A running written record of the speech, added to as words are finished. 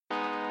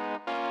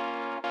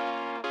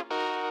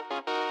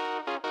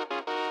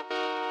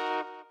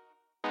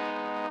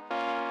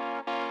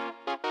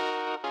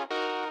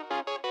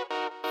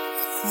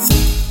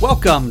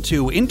Welcome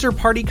to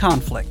Interparty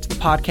Conflict, the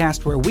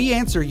podcast where we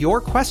answer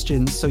your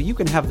questions so you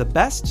can have the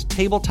best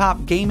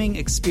tabletop gaming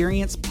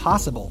experience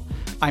possible.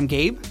 I'm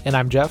Gabe. And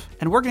I'm Jeff.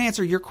 And we're going to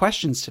answer your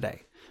questions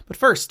today. But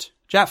first,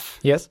 Jeff.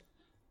 Yes?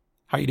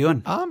 How you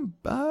doing? I'm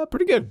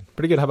pretty good.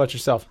 Pretty good. How about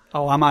yourself?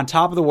 Oh, I'm on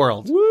top of the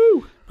world.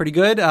 Woo! Pretty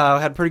good.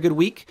 Had a pretty good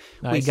week.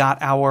 Nice. We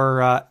got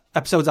our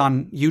episodes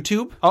on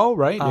YouTube. Oh,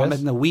 right. Yes.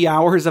 In the wee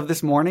hours of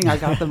this morning, I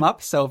got them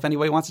up. So if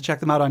anybody wants to check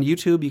them out on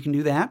YouTube, you can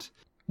do that.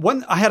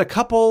 I had a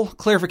couple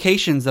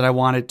clarifications that I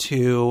wanted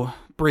to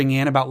bring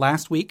in about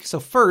last week.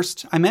 So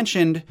first, I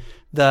mentioned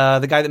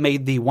the guy that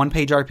made the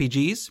one-page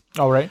RPGs.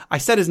 Oh, right. I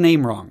said his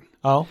name wrong.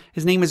 Oh.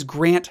 His name is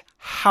Grant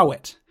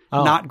Howitt,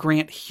 not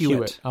Grant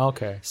Hewitt.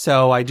 Okay.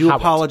 So I do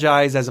Howitt.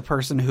 Apologize as a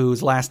person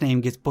whose last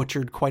name gets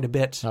butchered quite a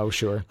bit. Oh,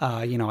 sure.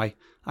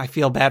 I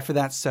feel bad for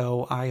that,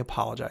 so I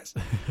apologize.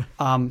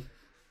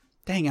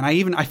 Dang,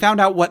 and I found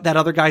out what that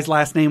other guy's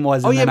last name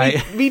was. Oh,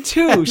 yeah, me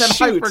too. And then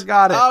Shoot. I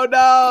forgot it. Oh,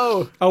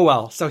 no. Oh,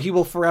 well. So he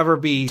will forever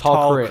be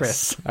Tall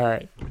Chris. All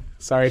right.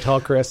 Sorry,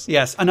 Tall Chris.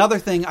 Yes. Another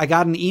thing, I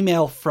got an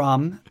email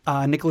from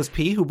Nicholas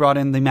P., who brought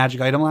in the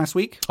magic item last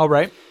week. All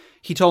right.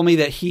 He told me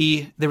that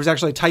there was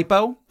actually a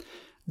typo.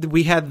 There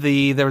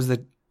was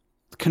the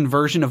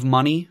conversion of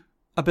money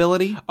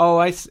ability. Oh,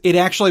 it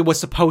actually was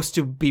supposed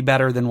to be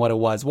better than what it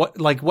was.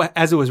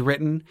 As it was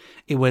written,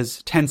 it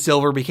was 10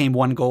 silver became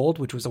 1 gold,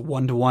 which was a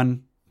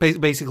 1-to-1,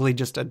 basically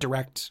just a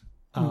direct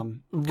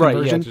conversion.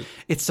 Right, yeah.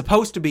 It's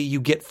supposed to be you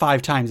get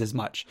 5 times as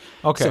much.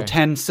 Okay. So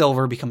 10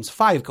 silver becomes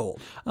 5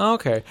 gold.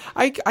 Okay.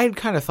 I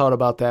kind of thought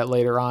about that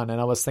later on, and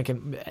I was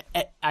thinking,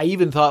 I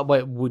even thought,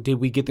 did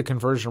we get the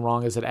conversion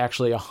wrong? Is it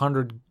actually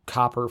 100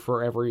 copper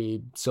for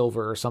every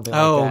silver or something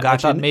like that? Oh,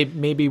 gotcha. I thought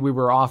maybe we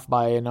were off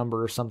by a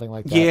number or something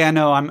like that. Yeah,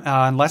 no,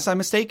 unless I'm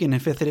mistaken, in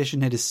 5th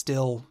edition it is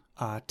still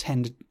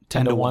 10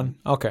 to 1.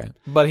 Okay.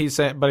 But he was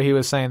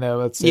saying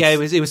that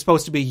it was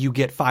supposed to be you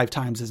get 5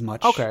 times as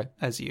much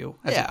as you.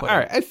 All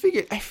right. I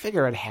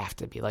figure it'd have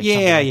to be like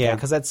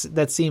because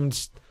that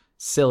seemed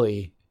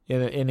silly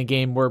in a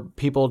game where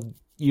people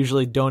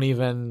usually don't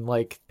even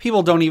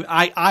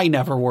I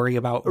never worry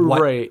about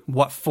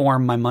what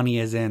form my money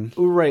is in.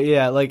 Right,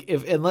 yeah.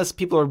 Unless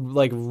people are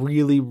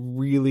really,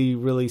 really,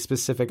 really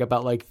specific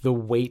about the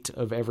weight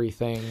of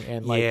everything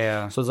and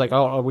so it's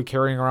are we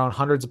carrying around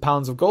hundreds of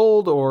pounds of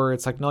gold, or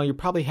it's no, you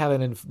probably have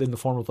it in the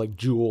form of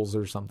jewels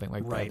or something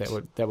like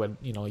that would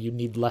you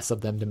need less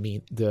of them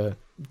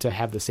to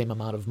have the same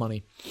amount of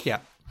money.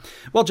 Yeah.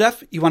 Well,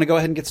 Jeff, you want to go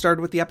ahead and get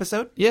started with the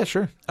episode? Yeah,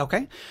 sure.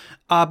 Okay.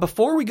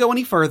 Before we go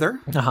any further,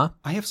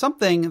 I have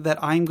something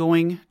that I'm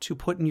going to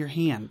put in your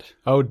hand.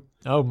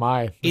 Oh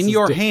my! In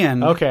your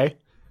hand. Okay.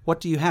 What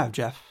do you have,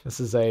 Jeff?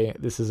 This is a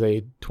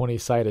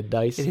 20-sided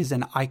dice. It is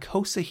an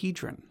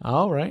icosahedron.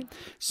 All right.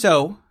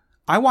 So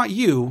I want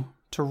you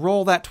to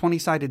roll that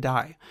 20-sided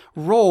die.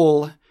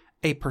 Roll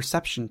a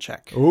perception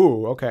check.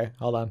 Ooh. Okay.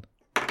 Hold on.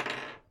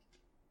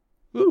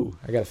 Ooh,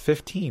 I got a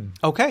 15.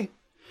 Okay.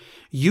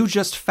 You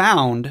just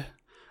found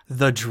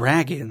the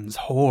Dragon's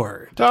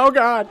Hoard. Oh,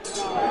 God.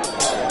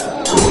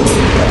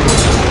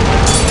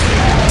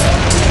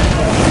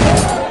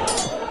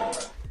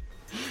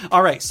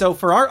 All right, so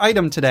for our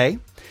item today,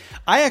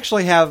 I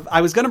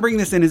was going to bring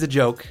this in as a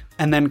joke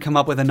and then come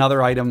up with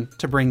another item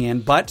to bring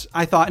in, but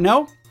I thought,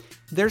 no,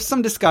 there's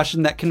some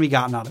discussion that can be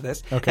gotten out of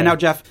this. Okay. And now,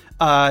 Jeff,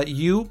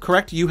 you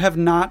have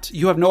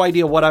no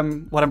idea what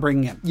I'm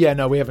bringing in. Yeah,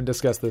 no, we haven't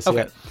discussed this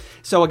yet.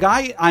 So a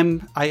guy,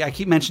 I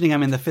keep mentioning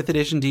I'm in the 5th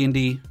edition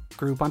D&D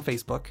group on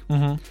Facebook,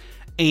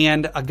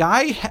 and a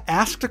guy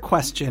asked a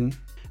question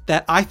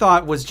that I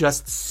thought was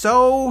just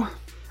so,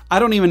 I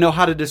don't even know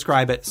how to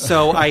describe it.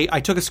 So I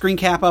took a screen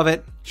cap of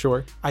it.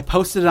 Sure. I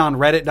posted it on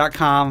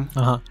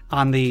reddit.com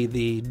on the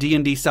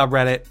D&D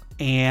subreddit,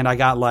 and I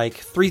got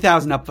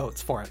 3,000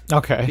 upvotes for it.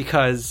 Okay.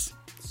 Because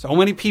so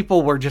many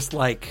people were just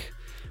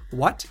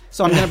what?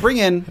 So I'm going to bring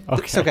in...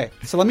 Okay.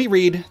 So let me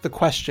read the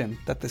question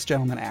that this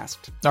gentleman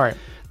asked. All right.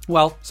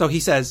 Well, so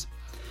he says,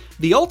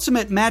 the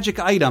ultimate magic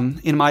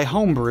item in my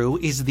homebrew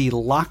is the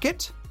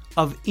Locket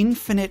of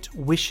Infinite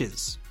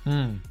Wishes,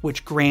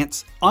 which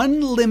grants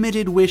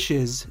unlimited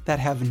wishes that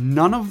have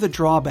none of the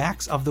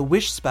drawbacks of the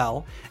wish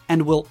spell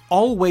and will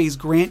always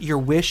grant your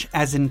wish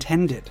as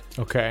intended.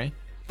 Okay.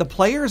 The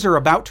players are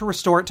about to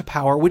restore it to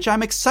power, which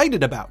I'm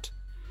excited about.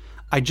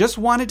 I just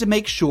wanted to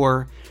make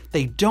sure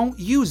they don't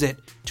use it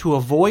to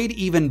avoid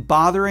even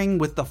bothering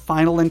with the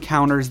final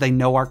encounters they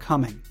know are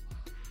coming.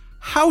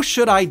 How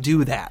should I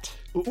do that?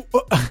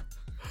 What?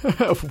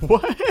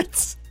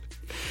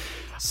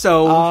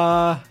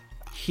 So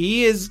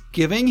he is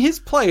giving his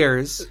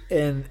players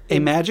a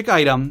magic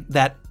item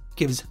that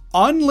gives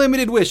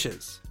unlimited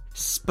wishes,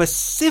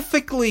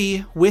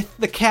 specifically with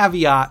the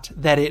caveat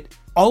that it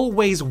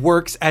always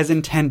works as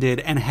intended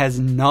and has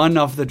none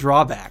of the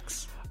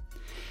drawbacks.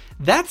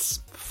 That's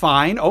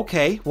fine.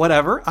 Okay,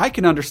 whatever. I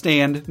can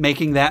understand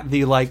making that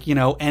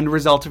the end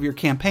result of your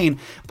campaign,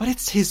 but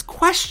it's his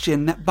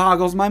question that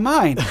boggles my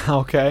mind.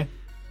 Okay.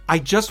 I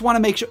just want to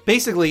make sure,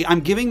 basically, I'm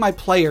giving my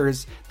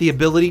players the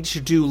ability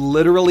to do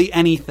literally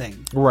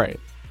anything. Right.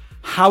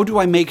 how do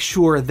I make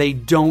sure they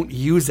don't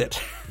use it?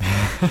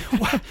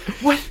 What?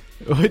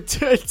 What is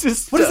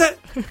that?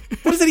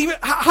 What does it even?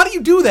 How do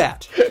you do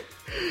that?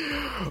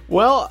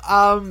 Well,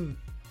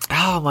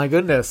 oh my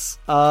goodness.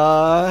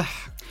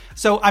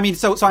 So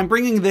I'm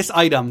bringing this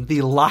item,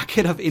 the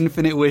Locket of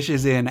Infinite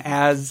Wishes, in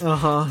as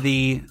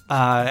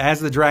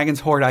the Dragon's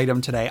Hoard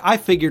item today. I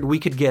figured we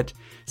could get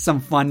some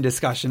fun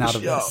discussion out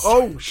of this.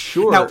 Oh,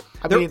 sure. Now,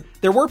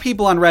 there were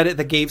people on Reddit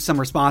that gave some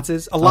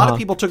responses. A lot of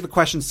people took the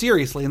question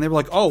seriously, and they were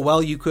like, "Oh,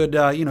 well, you could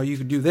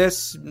do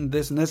this, and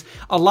this, and this."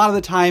 A lot of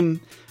the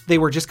time, they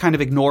were just kind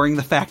of ignoring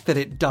the fact that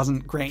it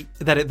doesn't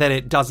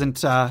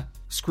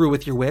screw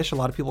with your wish. A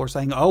lot of people were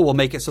saying, "Oh, we'll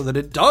make it so that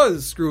it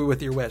does screw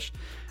with your wish."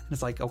 And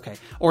it's like, okay.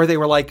 Or they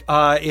were like,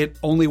 it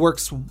only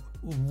works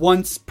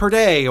once per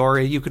day, or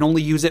you can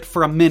only use it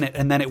for a minute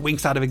and then it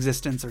winks out of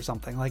existence or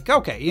something. Like,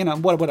 okay,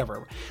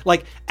 whatever.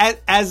 Like,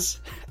 as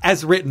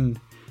written,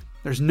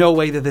 there's no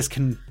way that this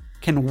can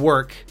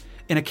work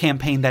in a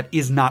campaign that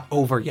is not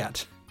over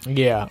yet.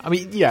 Yeah. I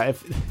mean, yeah,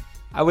 if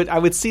I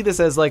would see this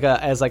as like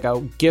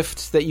a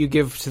gift that you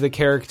give to the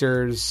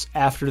characters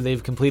after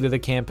they've completed the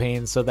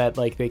campaign, so that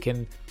like they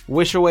can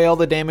wish away all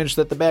the damage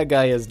that the bad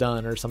guy has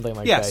done or something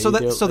like that.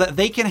 Yeah, so that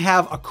they can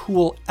have a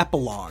cool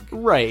epilogue.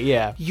 Right,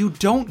 yeah. You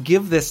don't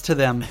give this to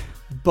them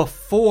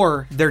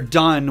before they're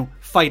done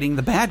fighting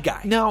the bad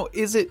guy. Now,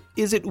 is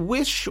it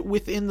wish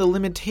within the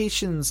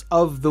limitations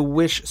of the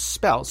wish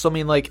spell? So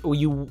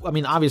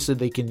obviously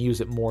they can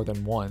use it more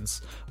than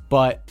once,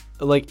 but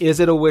like,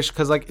 is it a wish?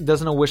 Because like,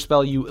 doesn't a wish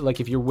spell, you like,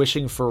 if you're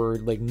wishing for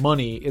like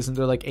money, isn't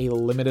there like a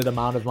limited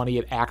amount of money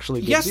it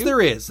actually gives you? Yes,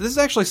 there is. This is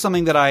actually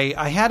something that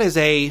I had as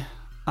a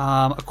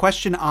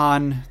question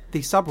on the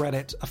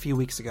subreddit a few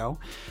weeks ago.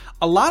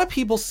 A lot of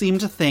people seem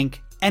to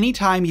think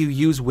anytime you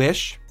use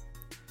wish,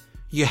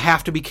 you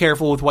have to be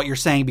careful with what you're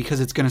saying because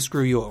it's going to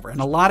screw you over.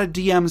 And a lot of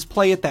DMs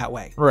play it that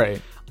way.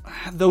 Right.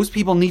 Those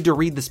people need to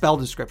read the spell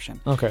description.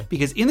 Okay.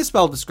 Because in the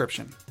spell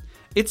description,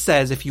 it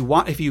says if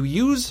you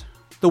use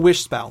the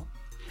wish spell,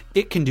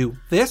 it can do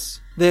this,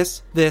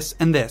 this, this,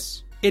 and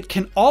this. It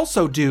can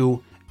also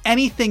do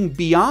anything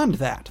beyond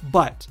that,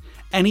 but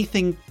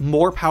anything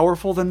more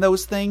powerful than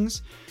those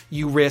things,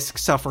 you risk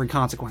suffering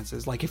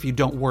consequences, like if you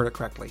don't word it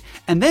correctly.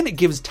 And then it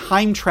gives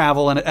time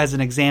travel as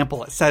an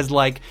example. It says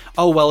like,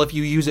 oh, well, if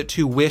you use it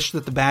to wish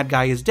that the bad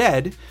guy is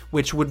dead,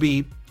 which would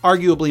be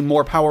arguably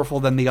more powerful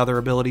than the other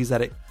abilities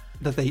that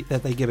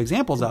they give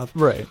examples of.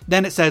 Right.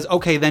 Then it says,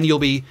 okay, then you'll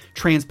be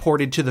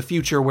transported to the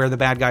future where the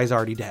bad guy is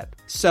already dead.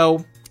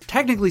 So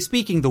technically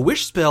speaking, the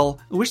wish spell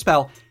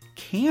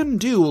can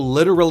do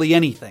literally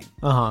anything.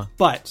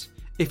 But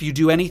if you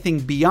do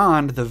anything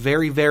beyond the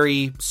very,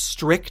 very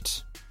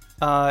strict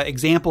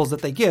examples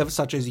that they give,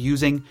 such as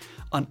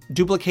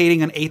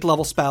duplicating an 8th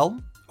level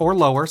spell or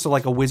lower, so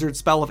like a wizard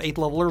spell of 8th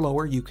level or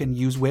lower, you can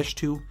use wish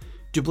to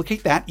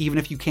duplicate that, even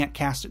if you can't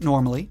cast it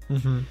normally.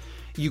 Mm-hmm.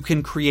 You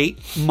can create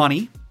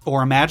money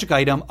or a magic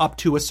item up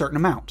to a certain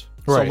amount.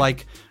 Right. So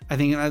like, I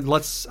think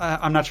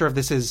I'm not sure if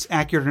this is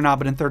accurate or not,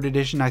 but in 3rd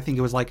edition, I think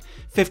it was like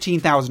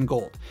 15,000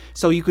 gold.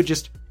 So you could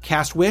just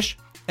cast wish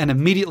and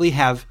immediately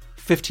have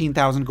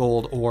 15,000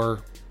 gold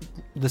or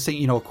the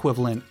same,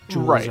 equivalent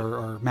jewels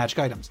or magic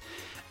items.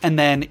 And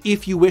then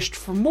if you wished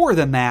for more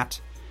than that,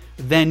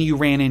 then you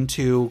ran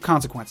into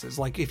consequences.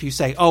 Like if you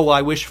say, oh, well,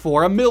 I wish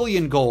for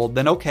 1,000,000 gold,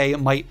 then okay, it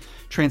might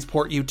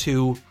transport you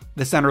to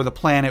the center of the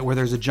planet where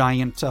there's a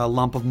giant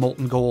lump of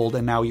molten gold,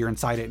 and now you're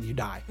inside it and you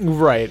die.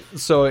 Right.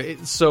 So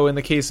in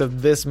the case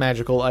of this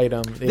magical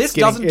item,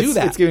 doesn't do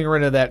that. It's getting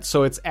rid of that.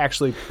 So it's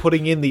actually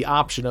putting in the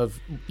option of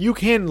you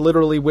can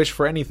literally wish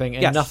for anything,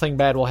 and nothing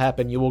bad will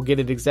happen. You will get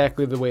it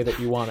exactly the way that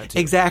you want it to.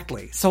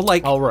 Exactly. So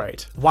like, all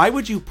right. Why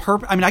would you?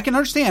 I can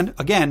understand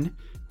again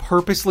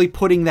purposely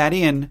putting that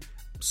in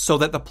so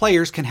that the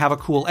players can have a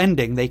cool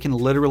ending. They can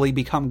literally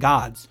become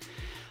gods.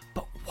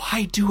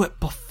 Why do it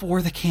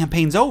before the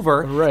campaign's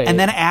over and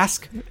then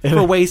ask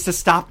for ways to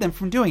stop them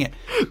from doing it?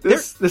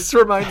 This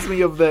reminds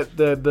me of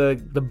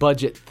the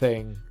budget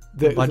thing.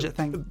 The budget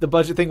thing? The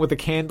budget thing with the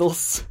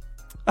candles.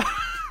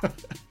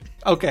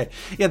 Okay.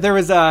 Yeah, there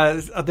was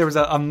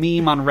a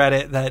meme on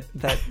Reddit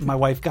that my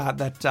wife got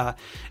that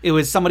it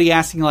was somebody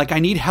asking like, I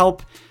need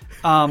help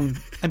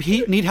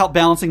need help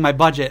balancing my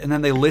budget, and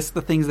then they list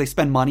the things they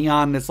spend money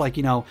on, and it's like,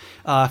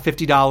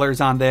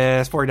 $50 on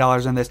this,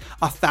 $40 on this,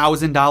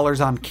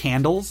 $1,000 on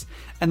candles,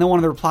 and then one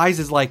of the replies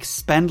is like,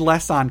 spend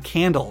less on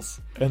candles.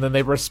 And then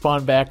they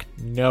respond back,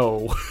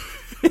 no.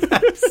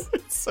 Yes.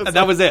 So and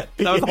that was it.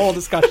 That was the whole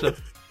discussion.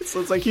 So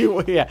it's like,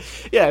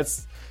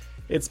 it's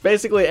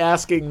basically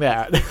asking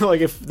that.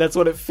 Like, if that's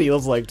what it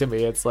feels like to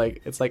me. It's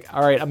like,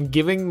 all right, I'm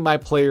giving my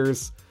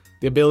players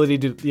the ability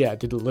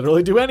to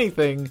literally do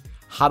anything.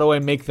 How do I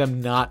make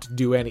them not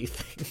do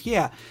anything?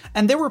 Yeah.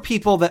 And there were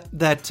people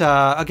that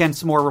again,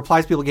 some more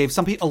replies people gave.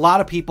 A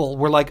lot of people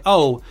were like,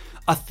 oh,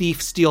 a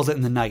thief steals it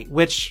in the night,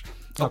 which,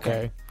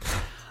 okay.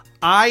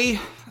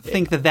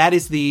 think that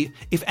is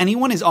if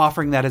anyone is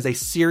offering that as a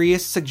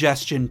serious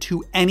suggestion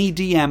to any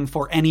DM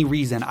for any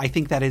reason, I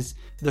think that is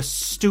the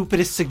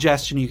stupidest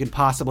suggestion you could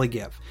possibly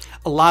give.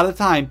 A lot of the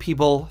time,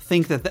 people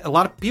think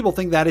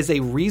that is a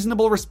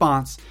reasonable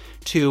response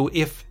to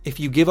if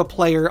you give a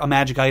player a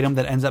magic item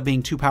that ends up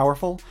being too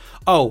powerful.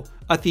 Oh,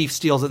 a thief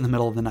steals it in the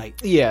middle of the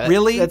night. Yeah,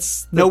 really?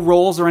 No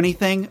rolls or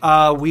anything.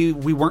 We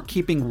weren't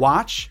keeping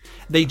watch.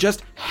 They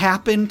just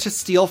happened to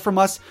steal from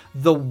us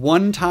the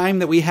one time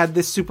that we had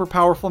this super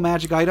powerful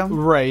magic item.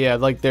 Right? Yeah,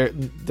 like there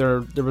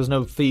was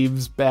no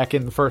thieves back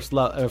in the first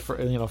level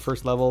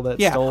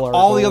that stole our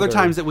all the other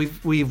times that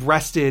we've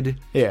rested.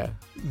 Yeah,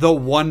 the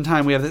one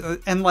time we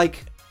have, and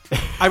like,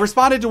 I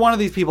responded to one of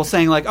these people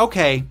saying like,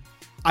 okay,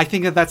 I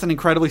think that's an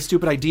incredibly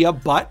stupid idea,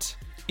 but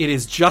it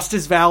is just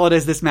as valid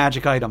as this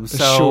magic item.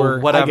 So sure,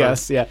 whatever. I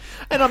guess, yeah.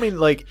 And I mean,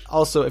 like,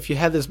 also, if you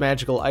had this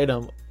magical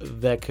item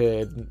that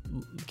could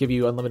give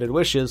you unlimited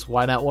wishes,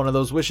 why not one of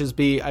those wishes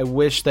be, I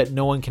wish that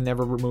no one can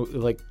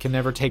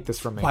never take this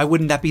from me? Why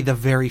wouldn't that be the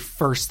very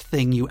first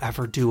thing you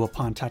ever do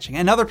upon touching?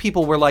 And other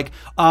people were like,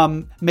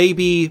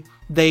 maybe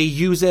they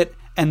use it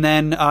and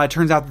then it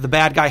turns out that the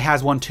bad guy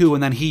has one too,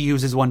 and then he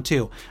uses one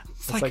too.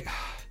 It's like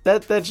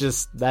That's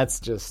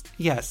just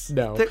yes.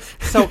 No.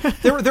 So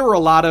there were a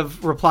lot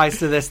of replies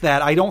to this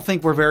that I don't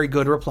think were very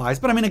good replies.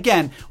 But I mean,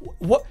 again,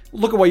 look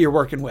at what you're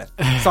working with.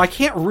 So I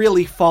can't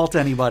really fault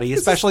anybody,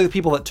 especially the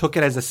people that took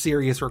it as a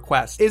serious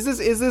request. Is this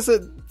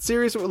a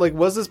serious? Like,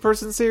 was this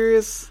person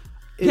serious?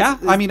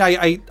 I mean,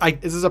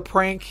 is this a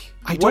prank?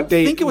 I don't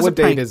think it was a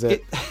prank. What date is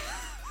it?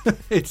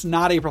 It's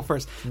not April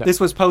 1st. No. This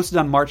was posted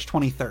on March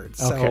 23rd,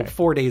 so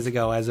 4 days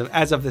ago as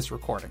of this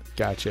recording.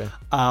 Gotcha.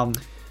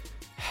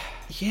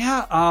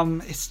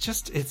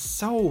 It's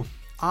so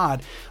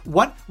odd.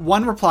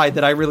 One reply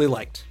that I really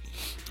liked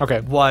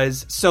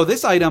was, so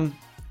this item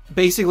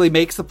basically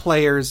makes the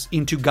players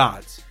into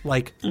gods,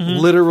 like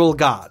literal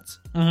gods.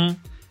 Mm-hmm.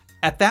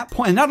 At that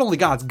point, and not only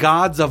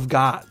gods of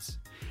gods.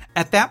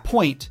 At that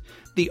point,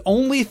 the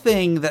only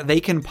thing that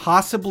can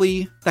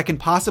possibly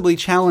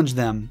challenge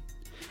them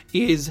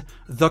is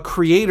the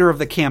creator of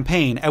the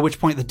campaign, at which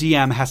point the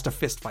DM has to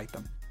fist fight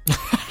them.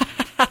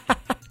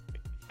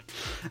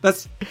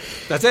 That's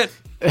it.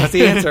 That's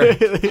the answer.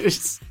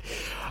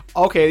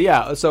 Okay,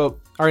 yeah. So,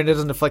 all right, it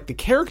doesn't affect the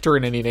character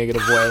in any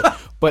negative way,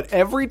 but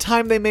every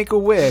time they make a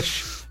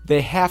wish,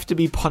 they have to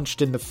be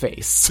punched in the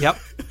face. Yep.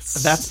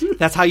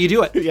 That's how you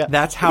do it. Yeah.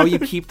 That's how you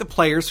keep the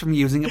players from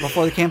using it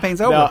before the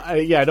campaign's over. Now,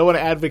 I don't want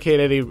to advocate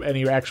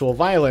any actual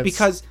violence.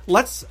 Because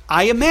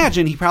I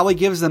imagine he probably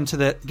gives this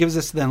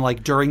to them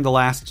like during the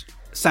last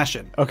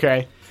session.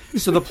 Okay.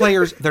 So the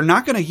players, they're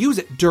not going to use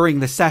it during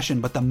the session,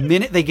 but the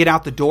minute they get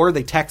out the door,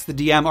 they text the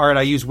DM, all right,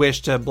 I use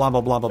wish to blah, blah,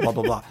 blah, blah, blah,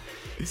 blah, blah.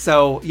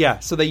 So, yeah,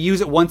 so they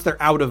use it once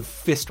they're out of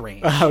fist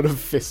range. Out of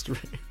fist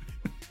range.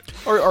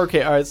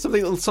 Okay, all right,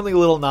 something a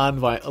little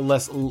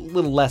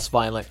less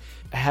violent.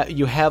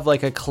 You have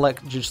like a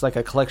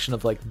collection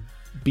of like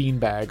bean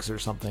bags or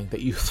something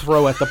that you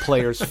throw at the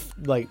players,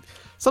 like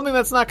something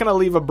that's not going to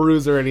leave a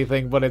bruise or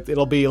anything, but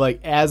it'll be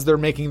like as they're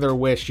making their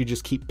wish, you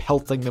just keep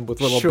pelting them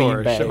with little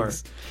bean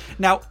bags. Sure.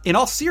 Now, in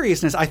all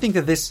seriousness, I think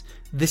that this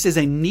is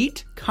a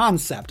neat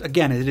concept.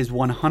 Again, it is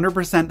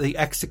 100% the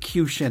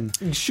execution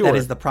that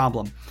is the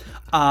problem.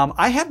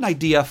 I had an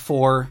idea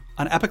for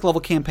an epic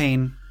level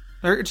campaign,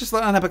 or just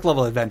an epic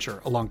level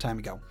adventure a long time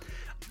ago.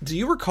 Do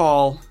you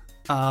recall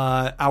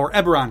our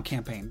Eberron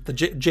campaign, the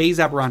Jay's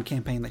Eberron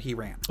campaign that he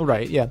ran?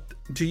 Right, yeah.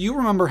 Do you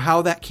remember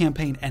how that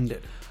campaign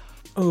ended?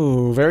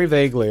 Oh, very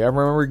vaguely. I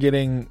remember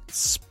getting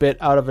spit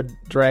out of a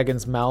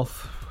dragon's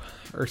mouth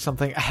or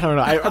something. I don't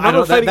know. I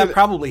remember that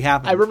probably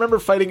happened. I remember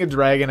fighting a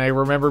dragon. I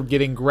remember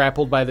getting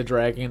grappled by the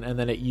dragon, and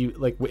then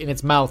in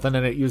its mouth, and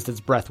then it used its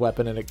breath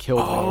weapon, and it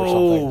killed me or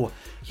something. Oh,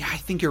 yeah, I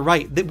think you're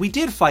right. We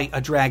did fight a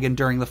dragon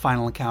during the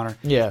final encounter.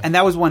 Yeah. And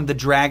that was when the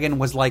dragon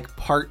was like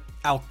part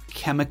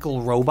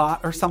alchemical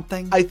robot or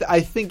something. I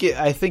think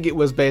it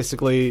was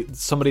basically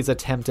somebody's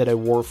attempt at a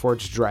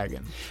Warforged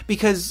dragon.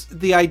 Because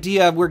the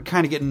idea, we're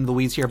kind of getting into the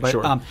weeds here, but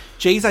sure.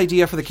 Jay's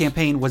idea for the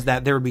campaign was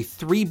that there would be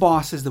 3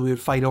 bosses that we would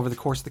fight over the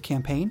course of the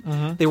campaign.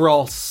 Mm-hmm. They were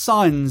all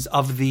sons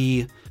of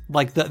the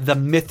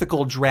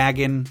mythical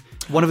dragon,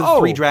 one of the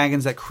 3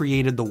 dragons that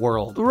created the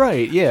world.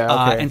 Right,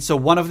 yeah. Okay. And so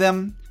one of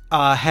them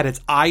had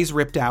its eyes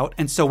ripped out,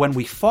 and so when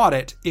we fought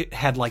it, it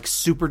had like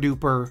super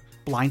duper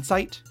blind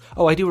sight.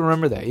 Oh, I do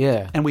remember that.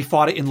 Yeah, and we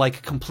fought it in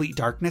like complete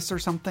darkness or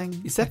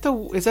something. Is that the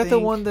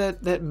one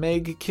that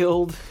Meg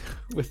killed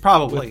with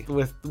natural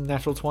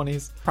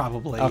 20s?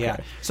 Probably. Okay. Yeah.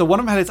 So one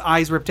of them had its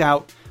eyes ripped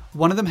out.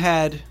 One of them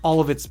had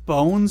all of its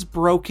bones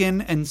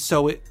broken, and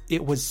so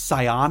it was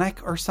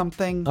psionic or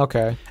something.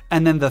 Okay.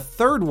 And then the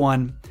third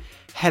one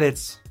had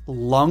its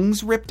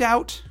lungs ripped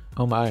out.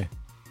 Oh my.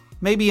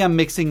 Maybe I'm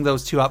mixing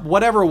those two up.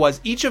 Whatever it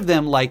was, each of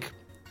them, like,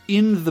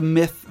 in the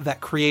myth that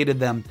created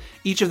them,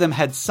 each of them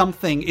had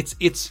something.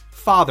 Its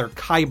father,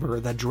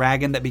 Kyber, the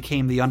dragon that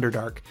became the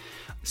Underdark,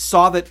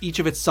 saw that each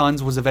of its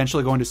sons was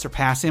eventually going to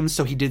surpass him,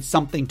 so he did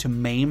something to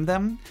maim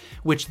them,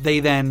 which they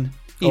then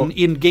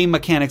in game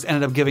mechanics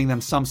ended up giving them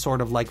some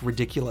sort of like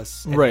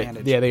ridiculous advantage.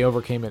 Right. Yeah, they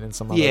overcame it in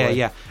some other way.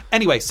 Yeah.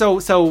 Anyway, so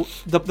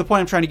the point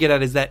I'm trying to get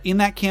at is that in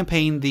that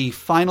campaign, the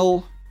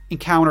final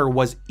encounter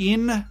was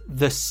in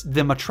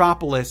the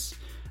metropolis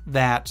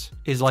that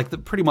is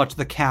like pretty much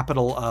the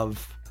capital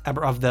of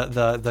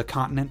the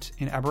continent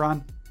in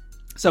Eberron.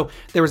 So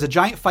there was a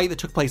giant fight that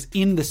took place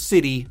in the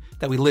city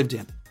that we lived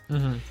in.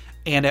 Mm-hmm.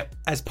 And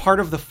as part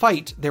of the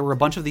fight, there were a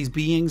bunch of these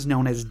beings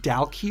known as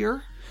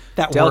Daelkyr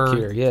that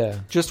were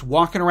just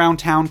walking around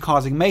town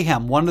causing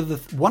mayhem. One of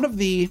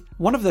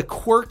the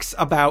quirks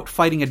about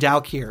fighting a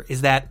Daelkyr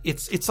is that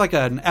it's like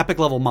an epic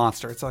level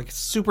monster. It's like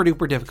super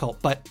duper difficult,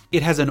 but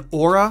it has an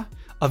aura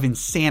of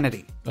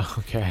insanity.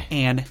 Okay.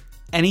 And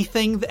any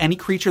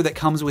creature that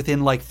comes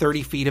within like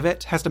 30 feet of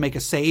it has to make a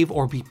save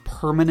or be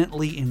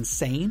permanently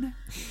insane.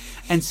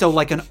 And so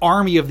like an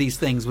army of these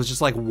things was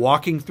just like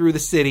walking through the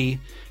city,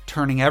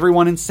 turning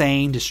everyone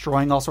insane,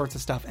 destroying all sorts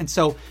of stuff. And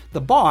so the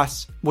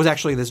boss was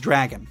actually this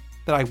dragon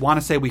that I want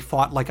to say we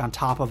fought like on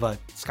top of a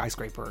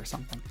skyscraper or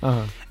something.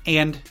 Uh-huh.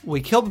 And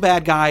we killed the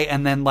bad guy,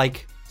 and then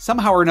like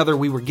somehow or another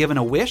we were given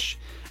a wish,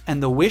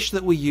 and the wish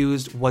that we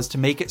used was to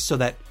make it so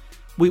that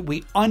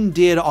we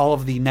undid all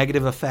of the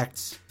negative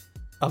effects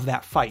of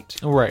that fight.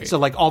 Right. So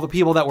like all the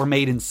people that were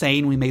made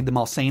insane, we made them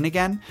all sane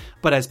again.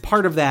 But as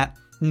part of that,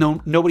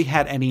 nobody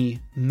had any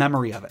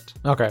memory of it.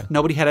 Okay.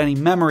 Nobody had any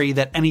memory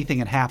that anything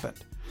had happened.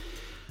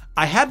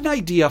 I had an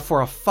idea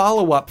for a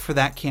follow-up for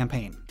that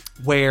campaign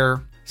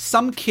where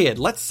some kid,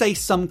 let's say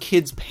some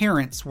kid's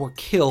parents were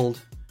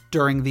killed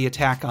during the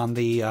attack on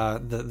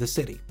the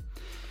city.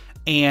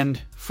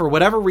 And for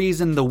whatever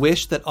reason, the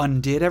wish that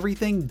undid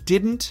everything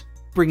didn't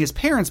bring his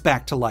parents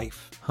back to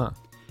life. Huh.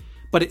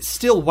 But it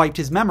still wiped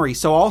his memory,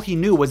 so all he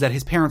knew was that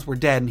his parents were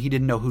dead and he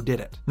didn't know who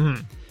did it.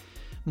 Mm.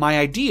 My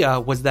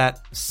idea was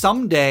that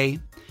someday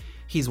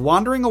he's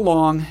wandering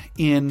along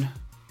in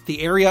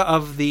the area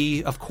of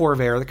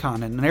Khorvaire, the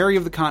continent, an area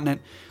of the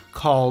continent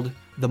called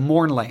the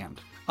Mournland.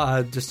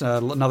 Just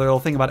another little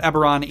thing about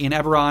Eberron. In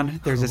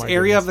Eberron, there's this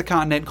area of the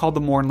continent called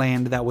the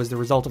Mournland that was the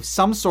result of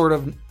some sort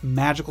of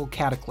magical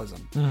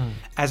cataclysm. Mm.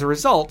 As a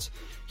result,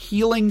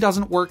 healing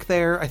doesn't work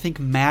there. I think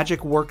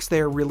magic works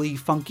there really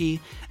funky.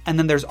 And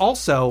then there's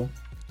also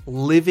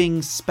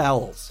living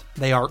spells.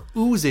 They are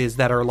oozes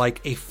that are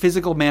like a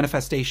physical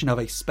manifestation of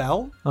a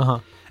spell. Uh-huh.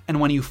 And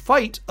when you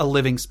fight a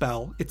living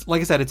spell, it's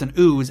like I said, it's an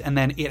ooze, and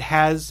then it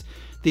has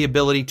the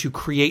ability to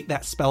create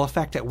that spell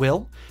effect at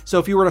will. So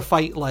if you were to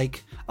fight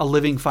like a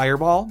living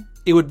fireball,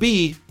 it would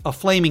be a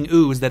flaming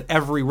ooze that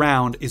every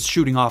round is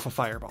shooting off a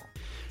fireball.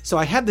 So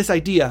I had this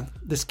idea,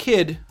 this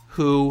kid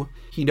who,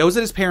 he knows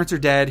that his parents are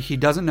dead, he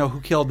doesn't know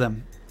who killed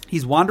them.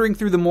 He's wandering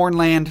through the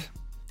Mournland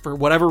for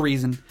whatever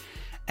reason,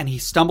 and he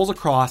stumbles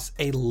across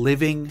a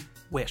living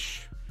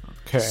wish.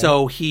 Okay.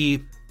 So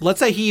let's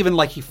say he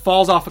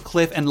falls off a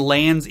cliff and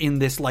lands in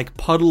this like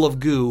puddle of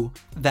goo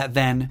that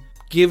then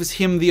gives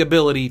him the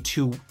ability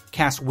to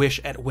cast wish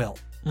at will.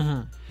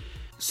 Mm-hmm.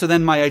 So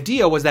then my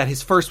idea was that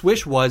his first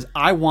wish was,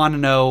 I want to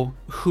know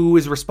who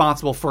is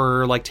responsible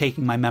for like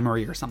taking my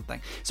memory or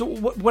something. So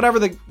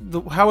whatever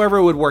however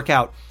it would work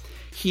out,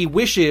 he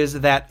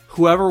wishes that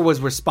whoever was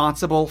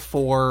responsible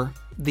for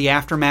the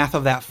aftermath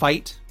of that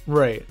fight,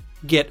 right,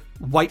 get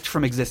wiped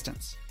from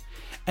existence.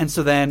 And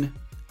so then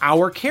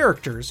our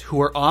characters,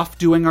 who are off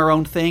doing our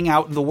own thing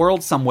out in the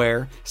world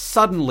somewhere,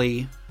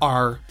 suddenly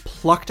are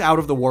plucked out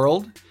of the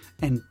world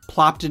and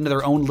plopped into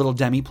their own little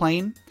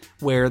demiplane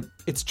where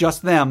it's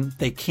just them.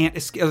 They can't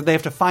escape. They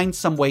have to find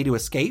some way to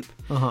escape.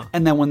 Uh-huh.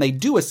 And then when they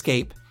do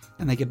escape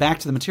and they get back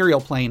to the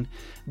material plane,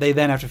 they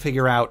then have to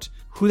figure out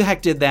who the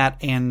heck did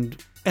that, and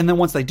then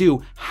once they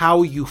do,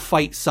 how you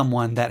fight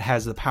someone that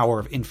has the power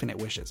of infinite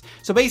wishes.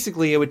 So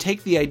basically, it would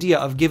take the idea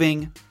of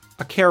giving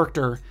a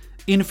character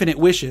infinite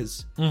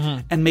wishes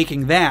and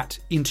making that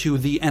into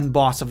the end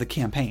boss of the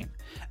campaign.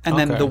 And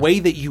then the way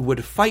that you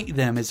would fight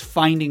them is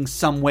finding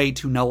some way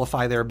to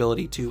nullify their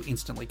ability to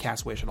instantly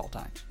cast wish at all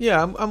times.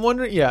 Yeah, I'm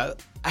wondering,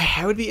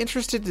 I would be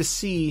interested to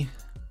see.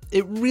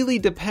 It really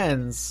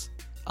depends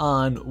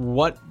on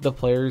what the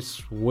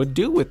players would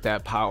do with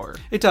that power.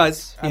 It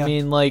does. I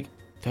mean, like,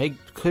 they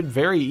could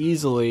very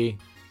easily,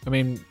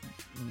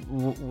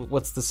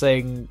 what's the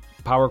saying?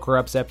 Power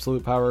corrupts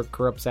absolute, power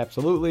corrupts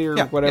absolutely, or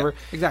whatever.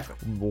 Yeah, exactly.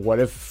 What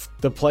if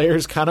the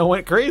players kind of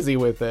went crazy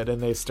with it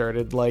and they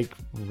started like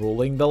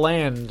ruling the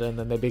land and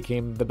then they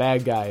became the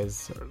bad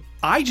guys?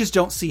 I just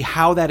don't see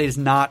how that is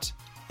not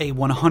a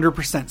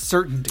 100%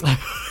 certainty.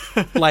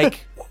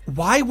 Like,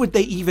 why would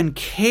they even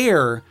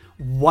care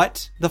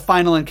what the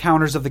final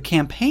encounters of the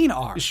campaign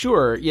are?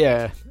 Sure,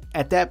 yeah.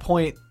 At that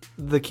point,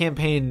 the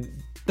campaign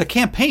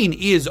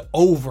is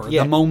over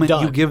the moment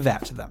you give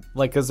that to them.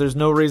 Like, because there's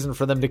no reason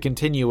for them to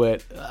continue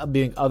it,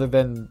 other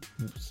than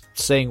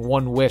saying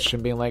one wish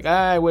and being like,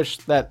 I wish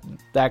that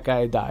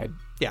guy died.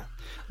 Yeah.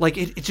 Like,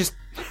 it just...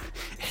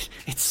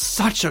 It's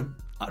such a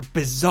a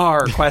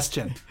bizarre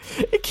question.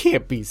 It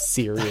can't be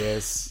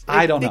serious.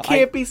 I don't know. It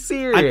can't be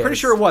serious. I'm pretty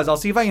sure it was. I'll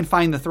see if I can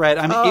find the thread.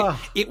 I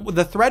mean,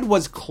 the thread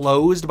was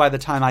closed by the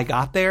time I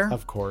got there.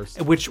 Of course.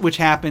 Which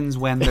happens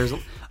when there's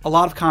a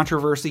lot of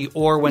controversy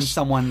or when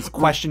someone's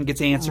question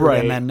gets answered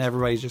and then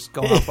everybody's just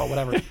going off about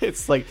whatever.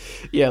 It's like,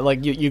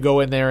 like you go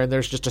in there and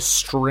there's just a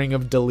string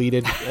of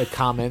deleted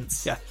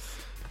comments. Yeah.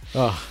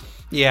 Ugh.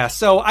 Yeah,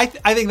 so I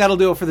think that'll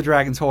do it for the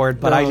Dragon's Horde,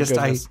 but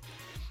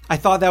I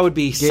thought that would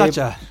be such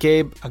a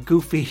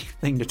goofy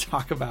thing to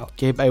talk about.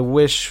 Gabe, I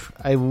wish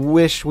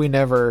we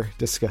never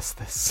discussed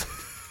this.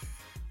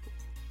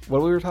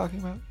 What we were talking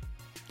about?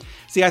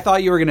 See, I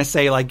thought you were going to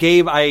say, like,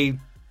 Gabe, I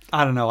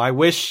don't know, I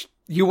wish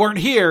you weren't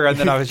here, and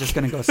then I was just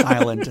going to go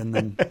silent, and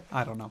then,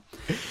 I don't know.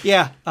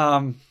 Yeah,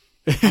 I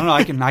don't know,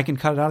 I can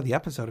cut it out of the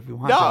episode if you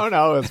want.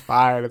 No, it's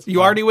fine.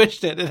 You already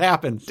wished it. It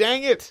happened.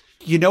 Dang it.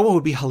 You know what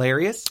would be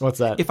hilarious? What's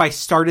that? If I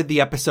started the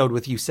episode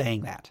with you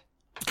saying that.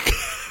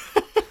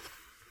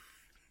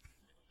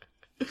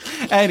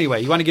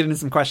 Anyway, you want to get into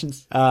some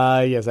questions?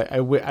 Yes, I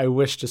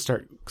wish to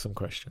start some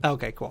questions.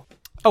 Okay, cool.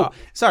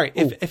 Sorry.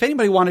 If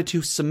anybody wanted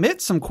to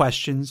submit some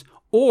questions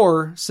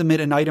or submit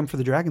an item for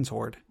the Dragon's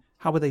Horde,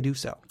 how would they do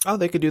so? Oh,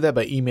 they could do that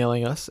by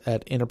emailing us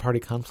at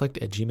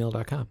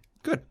interpartyconflict@gmail.com.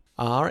 Good.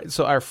 All right.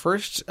 So our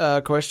first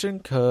question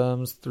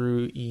comes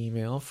through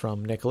email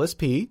from Nicholas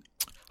P.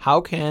 How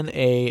can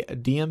a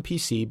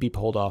DMPC be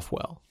pulled off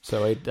well?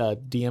 So a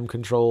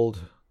DM-controlled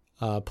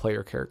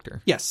player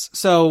character. Yes.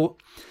 So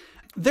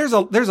there's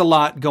a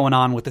lot going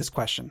on with this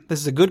question. This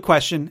is a good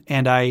question,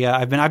 and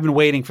I've been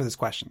waiting for this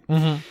question.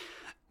 Mm-hmm.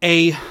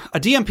 A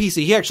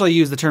DMPC. He actually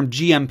used the term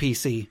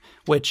GMPC,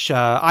 which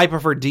I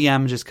prefer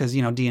DM just because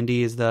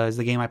D&D is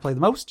the game I play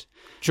the most.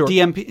 Sure. A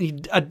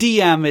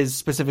DM is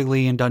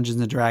specifically in Dungeons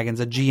and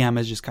Dragons. A GM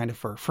is just kind of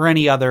for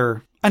any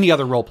other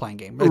role playing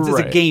game. It's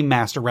a game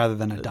master rather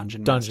than a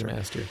dungeon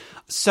master.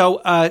 So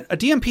a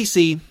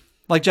DMPC,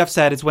 like Jeff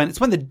said, it's when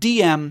the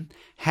DM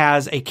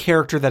has a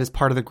character that is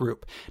part of the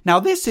group. Now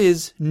this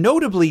is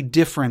notably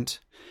different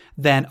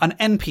than an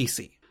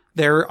NPC.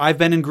 I've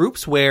been in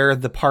groups where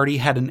the party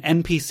had an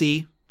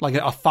NPC, like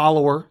a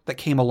follower that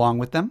came along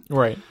with them.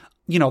 Right.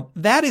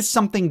 That is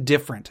something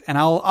different, and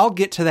I'll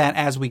get to that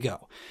as we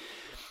go.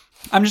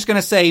 I'm just going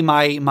to say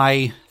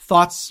my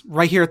thoughts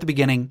right here at the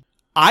beginning.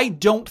 I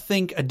don't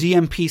think a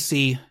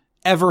DMPC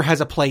ever has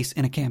a place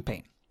in a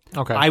campaign.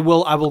 Okay. I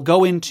will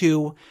go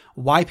into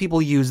why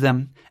people use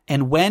them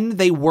and when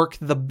they work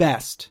the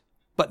best.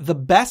 But the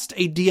best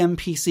a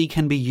DMPC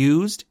can be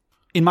used,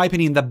 in my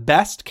opinion, the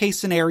best case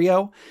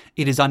scenario,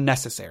 it is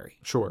unnecessary.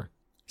 Sure.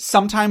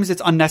 Sometimes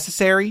it's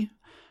unnecessary.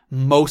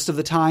 Most of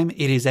the time,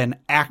 it is an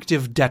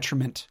active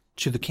detriment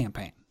to the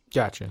campaign.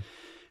 Gotcha.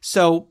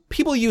 So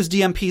people use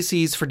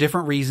DMPCs for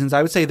different reasons.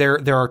 I would say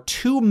there are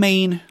two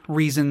main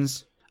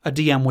reasons a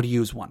DM would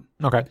use one.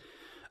 Okay.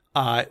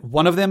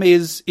 One of them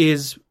is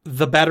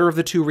the better of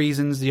the two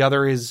reasons. The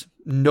other is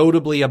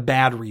notably a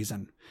bad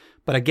reason.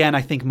 But again,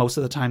 I think most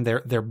of the time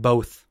they're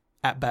both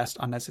at best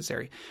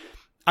unnecessary.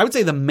 I would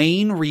say the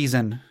main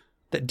reason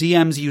that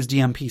DMs use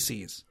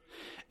DMPCs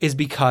is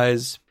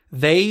because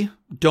they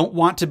don't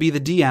want to be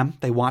the DM.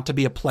 They want to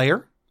be a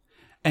player.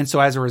 And so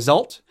as a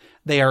result,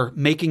 they are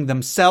making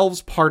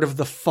themselves part of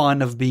the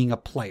fun of being a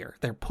player.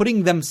 They're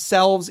putting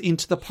themselves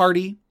into the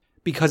party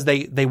because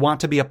they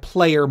want to be a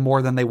player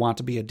more than they want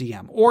to be a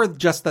DM, or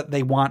just that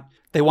they want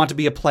to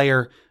be a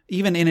player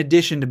even in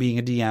addition to being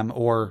a DM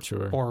or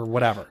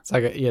whatever. It's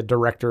like a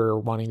director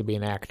wanting to be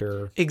an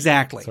actor.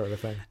 Exactly. Sort of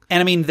thing. And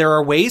I mean, there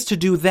are ways to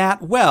do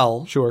that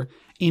well. Sure.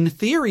 In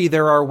theory,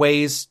 there are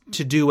ways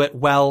to do it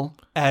well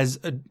as,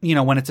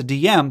 when it's a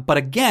DM. But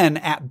again,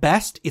 at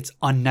best, it's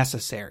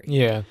unnecessary.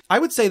 Yeah. I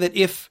would say that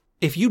if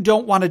you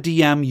don't want a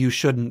DM, you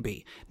shouldn't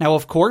be. Now,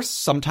 of course,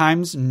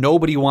 sometimes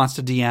nobody wants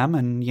to DM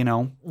and,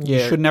 you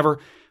should never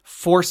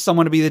force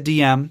someone to be the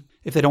DM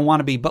if they don't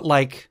want to be. But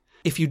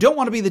if you don't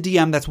want to be the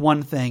DM, that's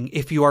one thing.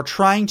 If you are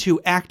trying to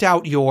act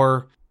out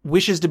your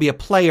wishes to be a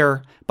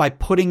player by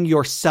putting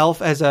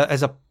yourself as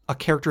a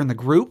character in the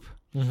group,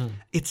 mm-hmm.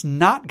 it's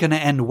not going to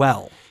end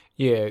well.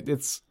 Yeah,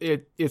 it's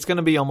going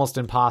to be almost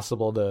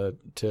impossible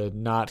to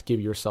not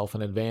give yourself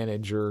an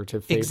advantage or to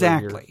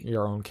favor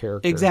your own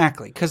character.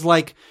 Exactly. Because,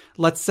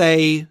 let's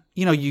say,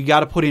 you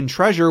got to put in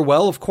treasure.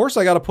 Well, of course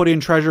I got to put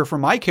in treasure for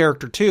my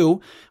character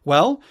too.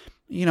 Well,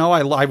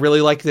 I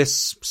really like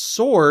this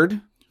sword.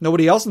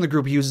 Nobody else in the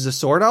group uses a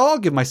sword. I'll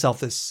give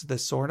myself this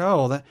sword.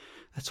 Oh, that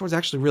sword's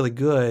actually really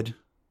good.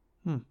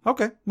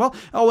 Okay. Well,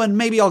 and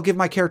maybe I'll give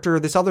my character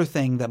this other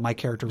thing that my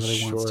character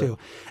really wants too.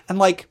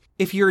 And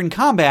if you're in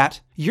combat,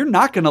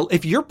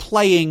 if you're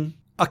playing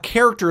a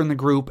character in the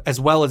group as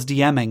well as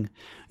DMing,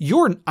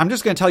 I'm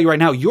just going to tell you right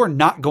now, you're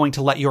not going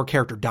to let your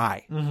character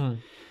die.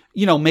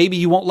 Mm-hmm. Maybe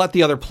you won't let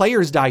the other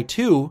players die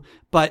too,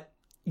 but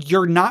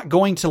you're not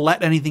going to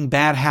let anything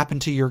bad happen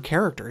to your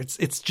character.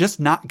 It's just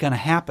not going to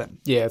happen.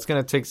 Yeah. It's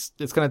going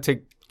to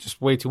take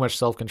just way too much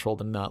self-control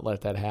to not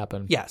let that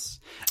happen. Yes.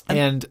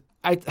 And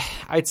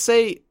I'd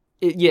say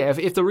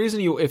If the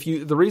reason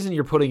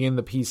you're putting in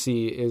the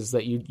PC is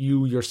that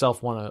you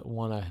yourself want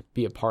to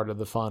be a part of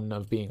the fun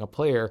of being a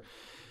player,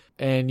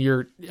 and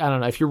I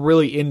don't know, if you're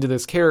really into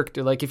this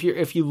character, like if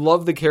you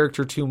love the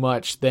character too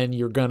much, then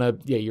you're gonna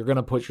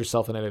put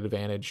yourself in an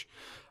advantage.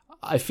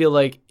 I feel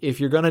like if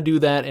you're gonna do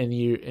that and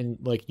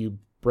you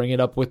bring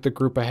it up with the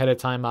group ahead of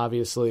time,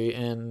 obviously,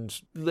 and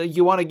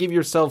you want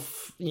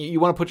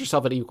to put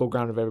yourself at equal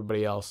ground of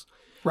everybody else.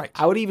 Right.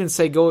 I would even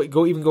say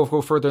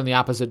go further in the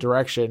opposite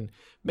direction.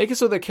 Make it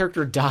so that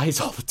character dies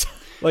all the time.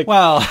 Like,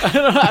 well,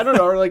 I don't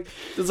know, or like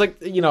it's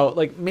like,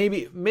 like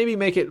maybe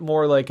make it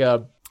more like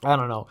a, I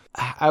don't know.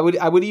 I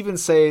would even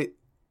say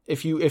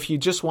if you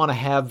just want to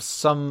have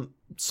some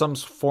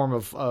form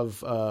of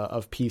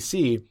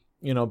PC,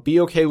 be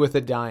okay with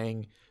it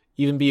dying.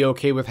 Even be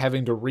okay with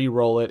having to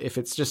re-roll it if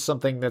it's just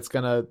something that's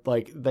gonna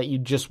that you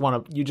just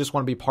want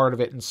to be part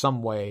of it in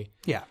some way.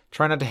 Yeah.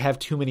 Try not to have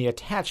too many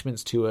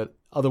attachments to it.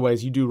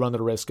 Otherwise, you do run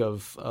the risk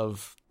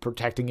of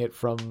protecting it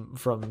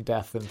from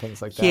death and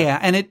things like that. Yeah,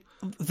 and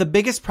the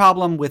biggest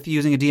problem with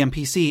using a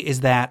DMPC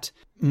is that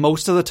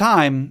most of the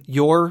time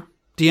your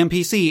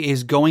DMPC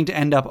is going to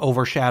end up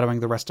overshadowing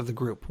the rest of the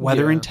group,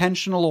 whether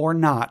intentional or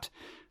not.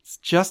 It's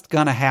just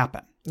gonna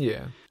happen.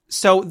 Yeah.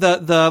 So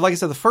like I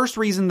said, the first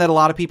reason that a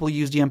lot of people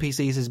use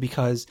DMPCs is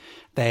because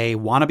they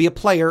want to be a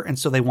player, and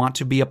so they want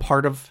to be a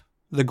part of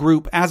the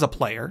group as a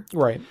player.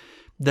 Right.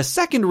 The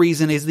second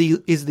reason is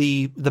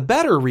the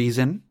better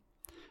reason,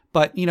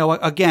 but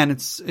again,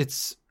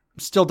 it's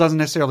still doesn't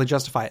necessarily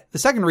justify it. The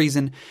second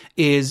reason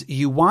is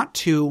you want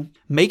to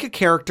make a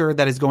character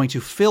that is going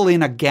to fill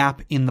in a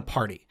gap in the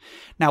party.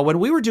 Now, when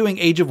we were doing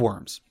Age of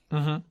Worms,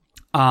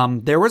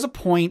 there was a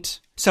point.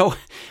 So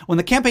when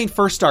the campaign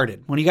first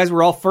started, when you guys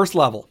were all first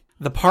level,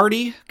 the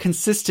party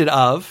consisted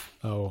of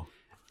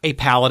a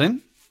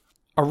paladin,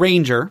 a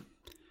ranger,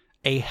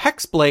 a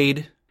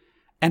hexblade,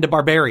 and a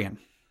barbarian.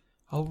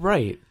 Oh,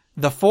 right.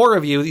 The four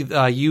of you,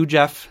 you,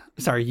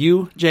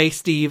 Jay,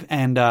 Steve,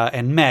 and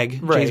Meg,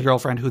 right. Jay's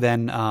girlfriend, who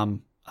then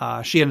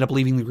she ended up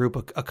leaving the group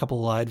a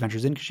couple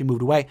adventures in because she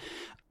moved away.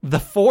 The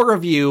four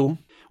of you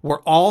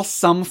were all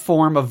some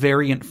form of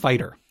variant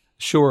fighter.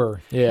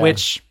 Sure, yeah.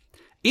 Which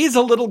is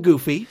a little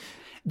goofy.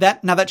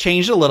 That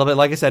changed a little bit.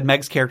 Like I said,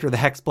 Meg's character, the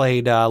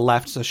Hexblade,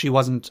 left, so she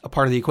wasn't a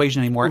part of the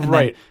equation anymore. And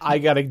right. I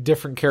got a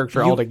different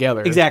character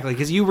altogether. Exactly,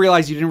 because you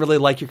realized you didn't really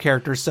like your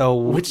character,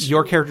 so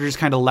your character just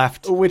kind of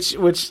left. Which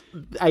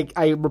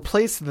I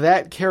replaced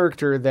that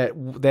character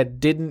that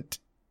didn't.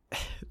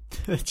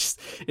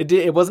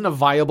 It wasn't a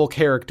viable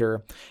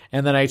character,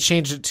 and then I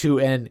changed it to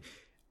an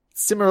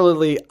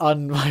similarly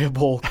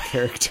unviable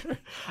character.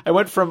 I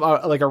went from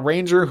a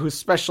ranger who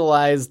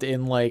specialized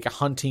in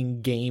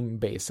hunting game,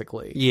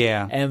 basically.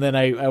 Yeah. And then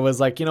I was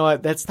like, you know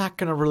what? That's not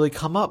going to really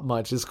come up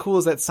much. As cool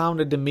as that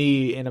sounded to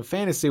me in a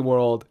fantasy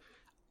world,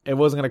 it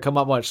wasn't going to come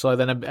up much. So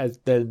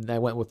then I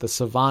went with the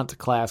Savant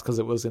class because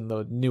it was in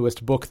the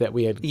newest book that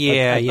we had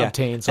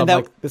obtained. So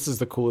I'm this is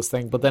the coolest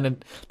thing. But then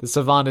the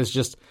Savant is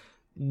just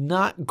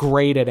not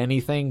great at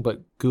anything,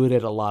 but good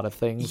at a lot of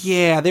things.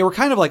 Yeah, they were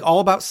kind of all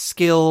about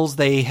skills.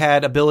 They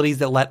had abilities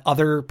that let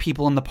other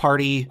people in the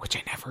party, which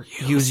I never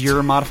used, use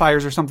your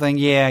modifiers or something.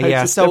 Yeah, I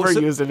just never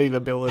used any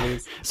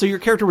abilities. So your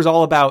character was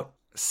all about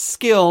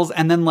skills,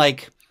 and then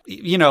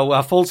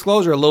full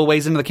disclosure, a little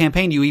ways into the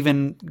campaign, you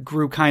even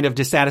grew kind of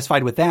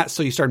dissatisfied with that,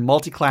 so you started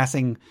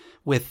multi-classing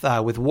with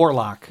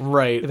Warlock,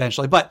 right?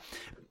 Eventually, but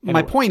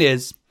my point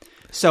is.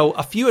 So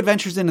a few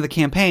adventures into the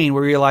campaign,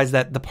 we realized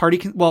that the party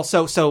can... Well,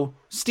 so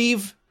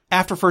Steve,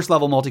 after first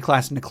level,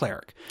 multi-classed into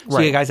cleric. So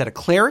you guys had a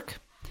cleric,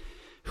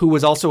 who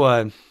was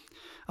also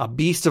a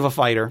beast of a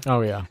fighter.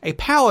 Oh, yeah. A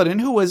paladin,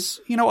 who was,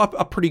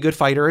 a pretty good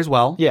fighter as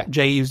well. Yeah.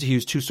 Jay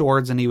used two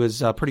swords, and he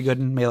was pretty good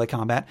in melee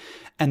combat.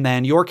 And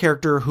then your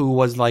character, who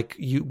was,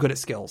 good at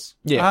skills.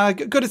 Yeah.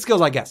 Good at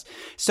skills, I guess.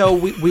 So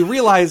we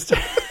realized...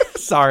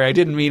 Sorry, I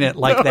didn't mean it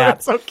like that.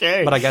 It's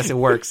okay. But I guess it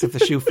works. If the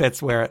shoe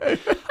fits, wear it.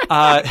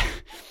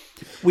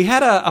 We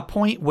had a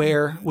point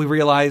where we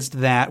realized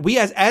that we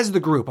as the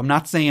group, I'm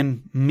not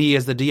saying me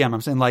as the DM, I'm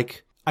saying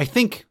I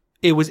think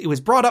it was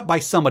brought up by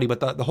somebody,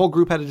 but the whole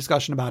group had a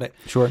discussion about it.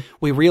 Sure.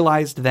 We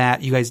realized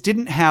that you guys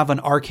didn't have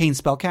an arcane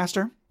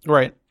spellcaster.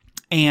 Right.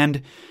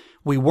 And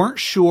we weren't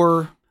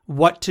sure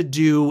what to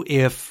do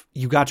if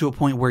you got to a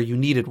point where you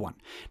needed one.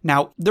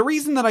 Now, the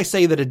reason that I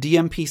say that a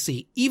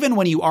DMPC, even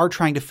when you are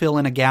trying to fill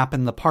in a gap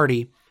in the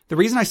party, the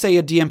reason I say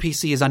a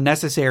DMPC is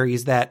unnecessary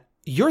is that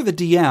you're the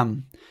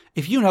DM.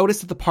 If you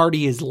notice that the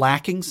party is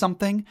lacking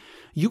something,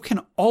 you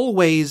can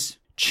always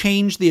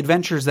change the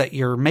adventures that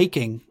you're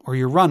making or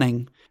you're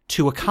running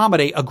to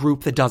accommodate a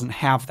group that doesn't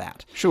have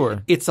that.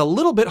 Sure. It's a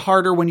little bit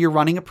harder when you're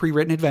running a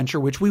pre-written adventure,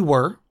 which we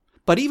were.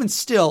 But even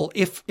still,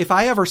 if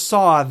I ever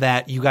saw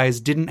that you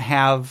guys didn't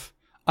have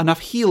enough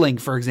healing,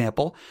 for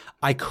example,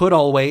 I could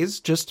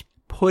always just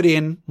put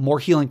in more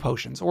healing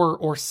potions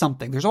or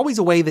something. There's always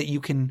a way that you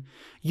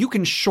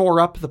can shore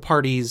up the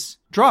party's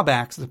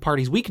drawbacks, the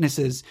party's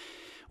weaknesses,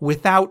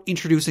 without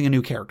introducing a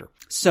new character.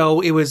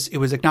 So it was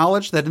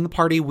acknowledged that in the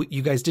party,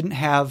 you guys didn't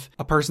have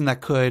a person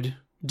that could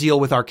deal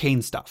with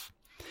arcane stuff.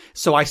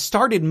 So I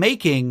started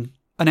making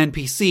an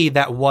NPC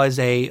that was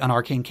an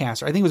arcane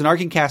caster. I think it was an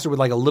arcane caster with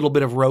like a little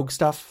bit of rogue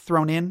stuff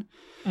thrown in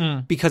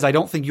because I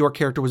don't think your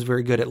character was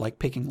very good at like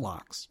picking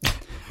locks.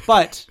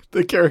 But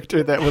the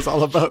character that was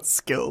all about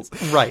skills.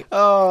 Right.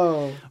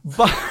 Oh.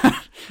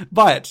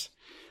 But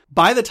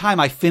by the time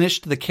I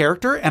finished the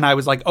character and I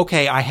was like,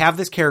 okay, I have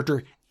this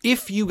character.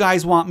 If you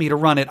guys want me to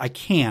run it, I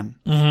can.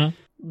 Mm-hmm.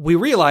 We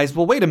realized,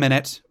 well, wait a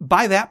minute.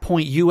 By that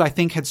point, you, I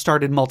think, had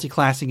started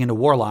multi-classing into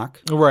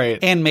Warlock. Right.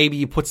 And maybe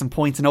you put some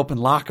points in Open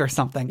Lock or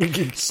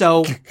something.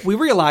 So we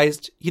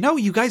realized,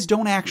 you guys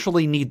don't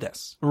actually need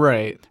this.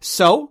 Right.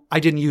 So I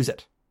didn't use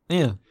it.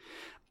 Yeah.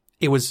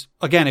 It was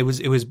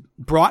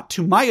brought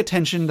to my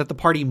attention that the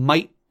party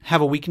might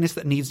have a weakness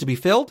that needs to be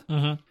filled.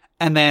 Mm-hmm.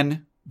 And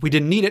then we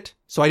didn't need it,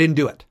 so I didn't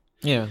do it.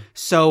 Yeah.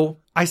 So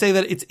I say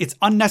that it's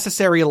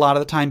unnecessary a lot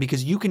of the time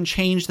because you can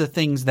change the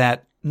things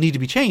that need to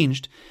be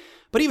changed.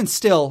 But even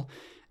still,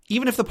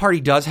 even if the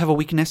party does have a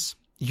weakness,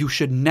 you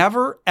should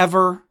never,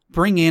 ever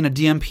bring in a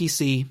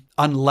DMPC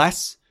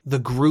unless the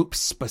group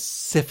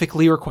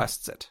specifically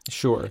requests it.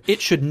 Sure.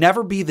 It should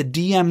never be the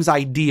DM's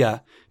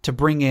idea to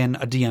bring in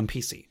a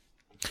DMPC.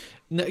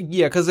 No,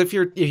 yeah, because if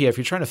you're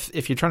trying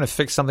to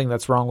fix something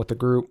that's wrong with the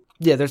group,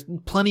 there's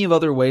plenty of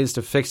other ways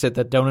to fix it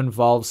that don't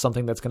involve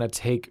something that's going to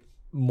take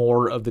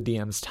more of the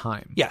DM's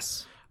time.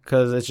 Yes.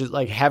 Because it's just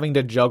like having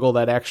to juggle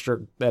that extra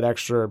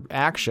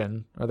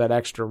action or that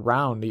extra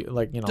round,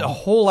 a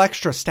whole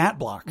extra stat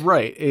block.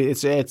 Right.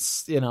 It's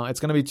going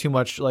to be too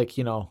much.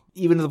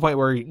 Even to the point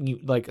where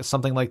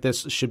something like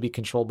this should be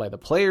controlled by the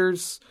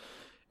players.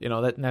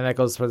 That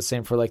goes for the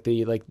same for the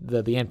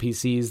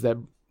NPCs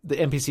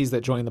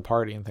that join the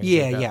party and things.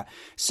 like that. Yeah.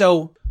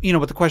 So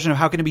with the question of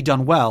how can it be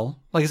done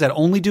well, like I said,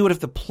 only do it if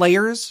the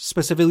players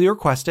specifically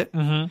request it.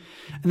 Mm-hmm.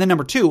 And then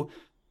number 2,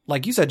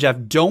 like you said, Jeff,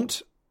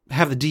 don't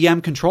have the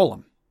DM control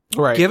them.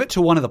 Right. Give it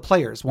to one of the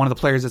players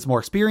that's more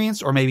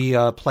experienced, or maybe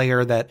a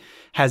player that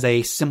has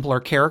a simpler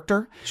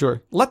character.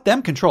 Sure. Let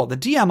them control. The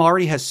DM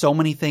already has so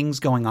many things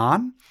going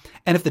on.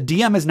 And if the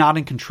DM is not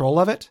in control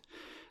of it,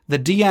 the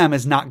DM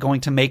is not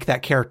going to make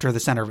that character the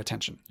center of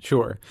attention.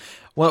 Sure.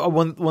 Well,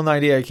 one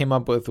idea I came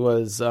up with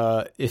was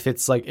if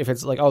it's like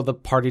the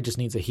party just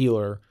needs a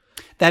healer.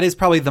 That is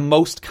probably the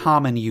most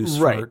common use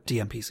for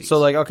DMPCs.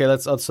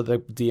 So so the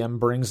DM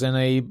brings in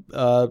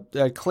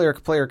a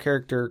cleric player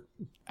character,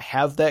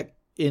 have that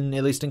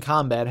at least in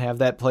combat, have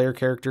that player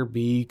character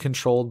be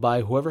controlled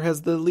by whoever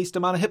has the least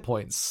amount of hit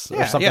points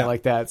or something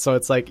like that. So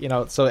it's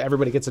so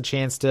everybody gets a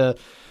chance to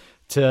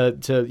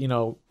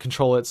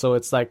control it. So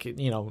it's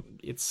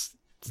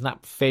it's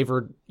not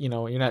favored,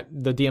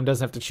 the DM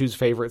doesn't have to choose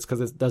favorites because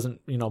it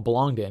doesn't,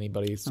 belong to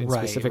anybody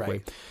specifically.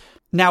 Right.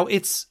 Now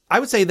I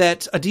would say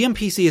that a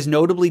DMPC is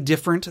notably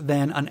different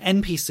than an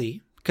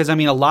NPC because, a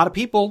lot of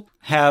people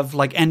have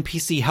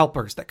NPC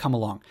helpers that come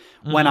along.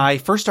 Mm-hmm. When I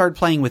first started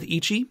playing with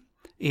Ichi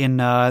in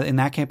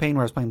that campaign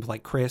where I was playing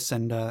with Chris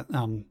and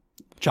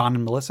John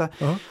and Melissa,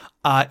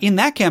 in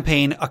that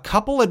campaign, a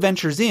couple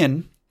adventures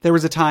in, there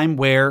was a time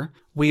where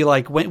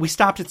we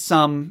stopped at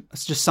some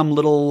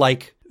little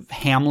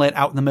hamlet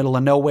out in the middle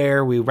of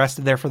nowhere. We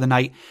rested there for the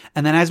night.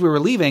 And then as we were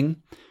leaving,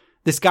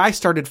 this guy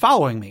started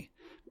following me.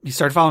 He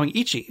started following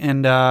Ichi.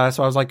 And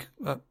so I was like,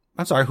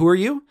 I'm sorry, who are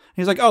you? And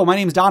he's like, oh, my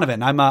name's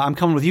Donovan. I'm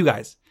coming with you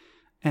guys.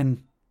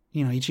 And,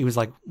 Ichi was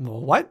like,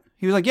 well, what?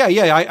 He was like,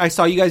 yeah, I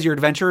saw you guys, your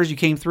adventurers, you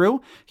came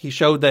through. He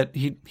showed that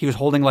he was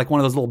holding one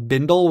of those little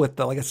bindle with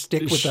a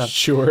stick with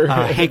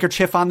a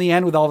handkerchief on the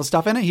end with all the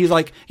stuff in it. He's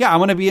like, yeah, I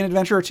want to be an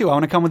adventurer too. I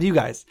want to come with you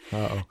guys.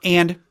 Uh-oh.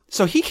 And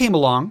so he came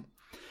along.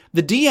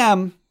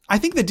 I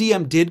think the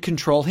DM did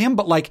control him,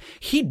 but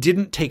he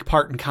didn't take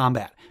part in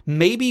combat.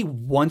 Maybe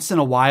once in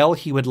a while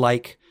he would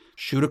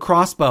shoot a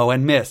crossbow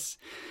and miss.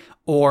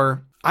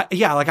 Or I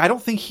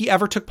don't think he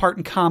ever took part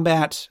in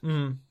combat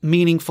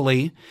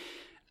meaningfully.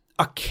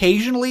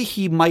 Occasionally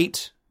he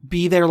might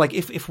be there.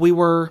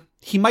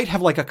 He might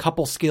have a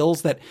couple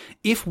skills that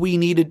if we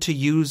needed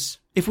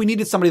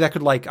somebody that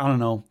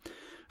could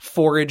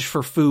forage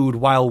for food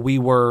while we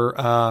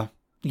were,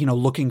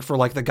 looking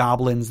for the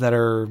goblins that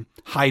are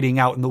hiding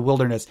out in the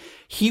wilderness,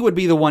 he would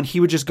be the one. He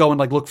would just go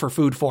and look for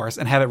food for us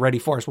and have it ready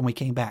for us when we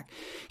came back.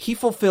 He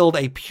fulfilled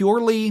a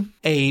purely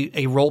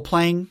a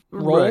role-playing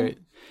role. Right.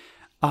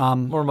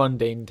 More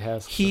mundane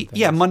tasks.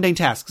 Mundane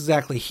tasks.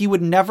 Exactly. He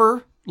would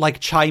never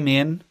chime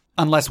in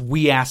unless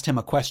we asked him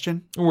a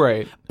question.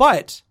 Right.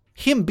 But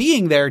him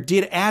being there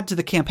did add to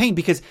the campaign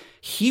because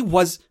he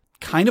was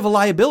kind of a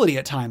liability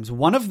at times.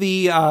 One of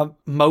the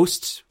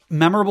most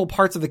memorable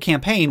parts of the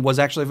campaign was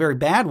actually a very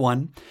bad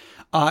one.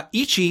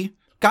 Ichi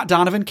got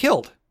Donovan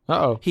killed.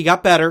 Uh-oh. He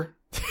got better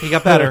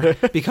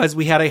because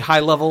we had a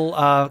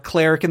high-level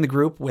cleric in the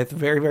group with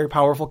very, very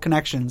powerful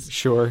connections.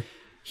 Sure.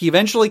 He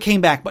eventually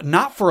came back, but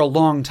not for a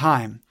long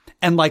time.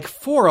 And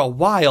for a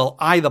while,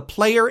 I, the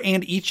player,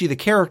 and Ichi, the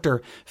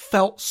character,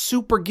 felt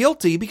super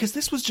guilty because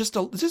this was just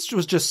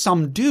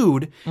some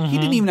dude. Mm-hmm. He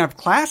didn't even have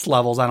class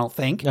levels, I don't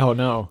think. Oh,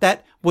 no.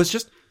 That was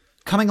just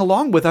coming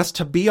along with us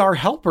to be our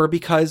helper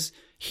because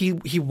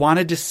He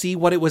wanted to see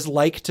what it was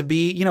like to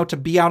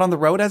be out on the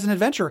road as an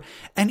adventurer,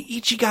 and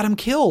Ichi got him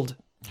killed.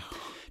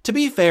 To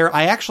be fair,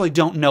 I actually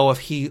don't know if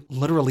he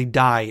literally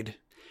died.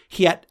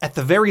 He at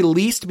the very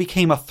least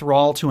became a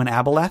thrall to an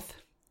aboleth.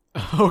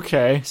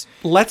 Okay.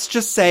 Let's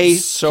just say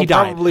he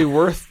died. Probably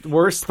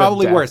worse.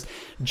 Probably worse.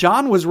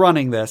 John was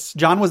running this.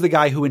 John was the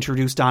guy who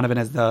introduced Donovan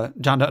as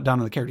Donovan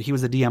the character. He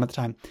was the DM at the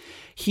time.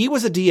 He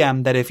was a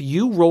DM that if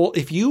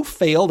you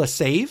failed a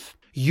save,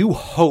 you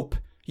hope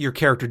your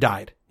character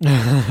died.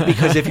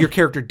 Because if your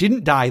character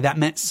didn't die, that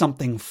meant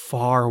something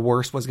far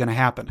worse was going to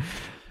happen.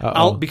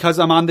 Because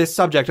I'm on this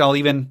subject, I'll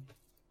even...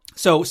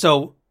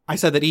 So I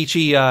said that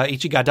Ichi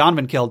got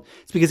Donovan killed.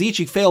 It's because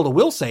Ichi failed a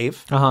will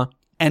save.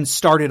 And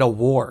started a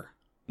war.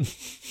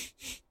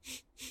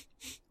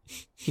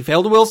 He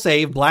failed a will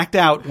save, blacked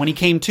out. When he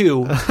came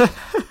to,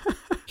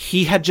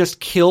 he had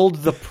just killed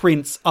the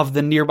prince of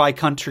the nearby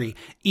country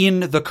in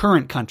the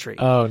current country.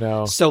 Oh,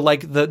 no. So,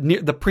 like,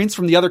 the prince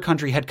from the other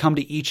country had come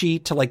to Ichi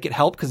to, like, get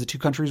help because the two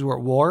countries were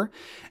at war.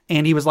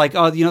 And he was like,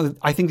 oh,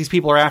 I think these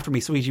people are after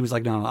me. So Ichi was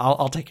like, no,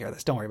 I'll take care of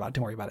this. Don't worry about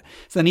it.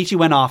 So then Ichi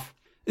went off.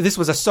 This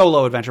was a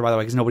solo adventure, by the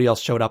way, because nobody else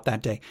showed up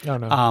that day. Oh,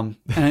 no.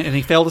 And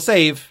he failed to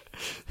save.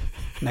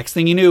 Next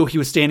thing you knew, he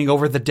was standing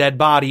over the dead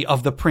body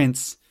of the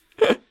prince,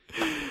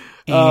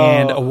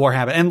 and a war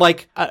happened. And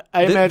like, I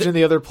imagine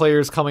the other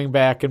players coming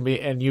back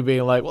and you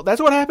being like, "Well, that's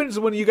what happens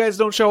when you guys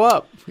don't show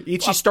up.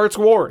 Ichi starts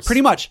wars."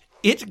 Pretty much,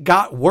 it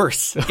got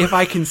worse, if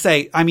I can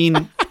say. I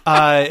mean,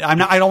 I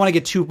don't want to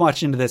get too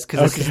much into this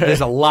because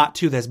there's a lot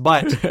to this.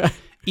 But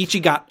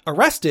Ichi got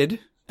arrested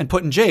and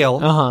put in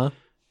jail.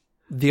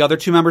 The other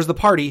two members of the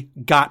party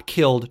got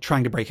killed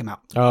trying to break him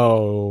out.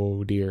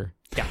 Oh dear.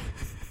 Yeah.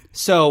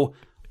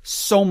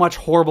 So much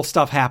horrible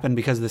stuff happened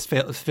because of this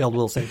failed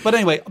will save. But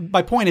anyway,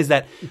 my point is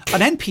that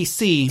an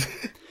NPC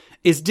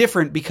is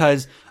different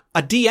because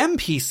a DM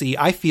PC,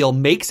 I feel,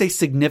 makes a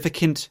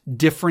significant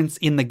difference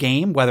in the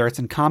game, whether it's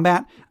in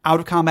combat, out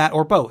of combat,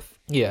 or both.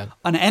 Yeah.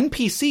 An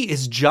NPC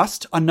is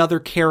just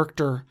another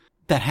character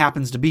that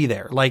happens to be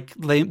there. Like,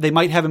 they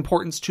might have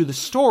importance to the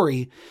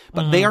story,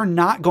 but they are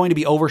not going to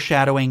be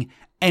overshadowing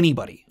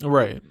anybody.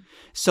 Right.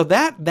 So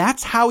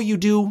that's how you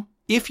do...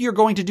 If you're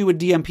going to do a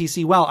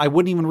DMPC well, I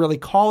wouldn't even really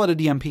call it a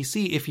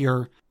DMPC if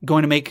you're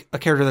going to make a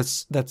character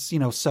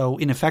that's so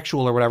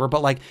ineffectual or whatever.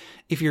 But like,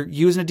 if you're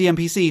using a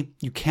DMPC,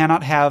 you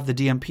cannot have the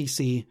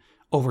DMPC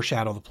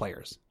overshadow the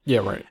players. Yeah,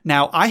 right.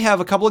 Now, I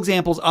have a couple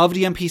examples of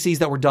DMPCs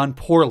that were done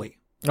poorly.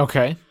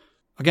 Okay.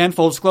 Again,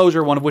 full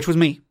disclosure, one of which was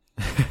me.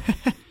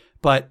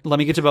 But let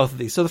me get to both of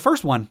these. So the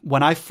first one,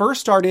 when I first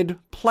started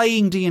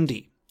playing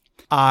D&D,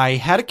 I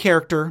had a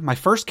character. My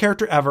first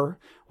character ever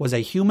was a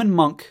human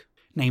monk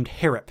named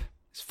Harip.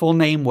 His full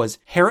name was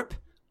Harip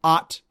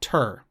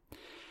Ott-Tur.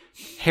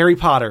 Harry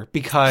Potter,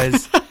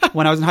 because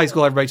when I was in high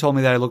school, everybody told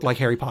me that I looked like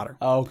Harry Potter.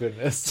 Oh,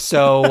 goodness.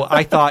 So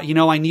I thought,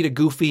 I need a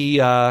goofy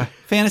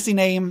fantasy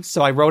name.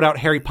 So I wrote out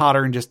Harry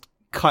Potter and just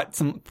put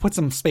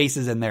some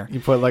spaces in there. You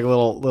put like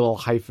little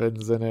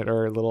hyphens in it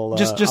or little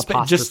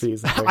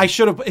apostrophes. I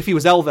should have, if he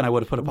was elven, I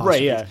would have put apostrophes.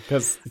 Right, yeah.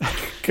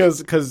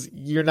 Because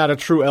you're not a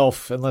true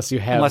elf unless you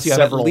have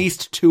at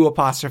least 2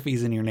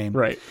 apostrophes in your name.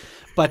 Right.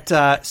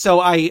 But so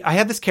I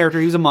had this character.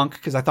 He was a monk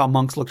because I thought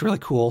monks looked really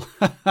cool.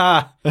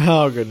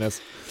 Oh, goodness.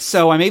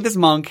 So I made this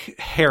monk,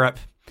 Harip,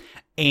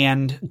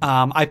 and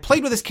I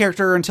played with this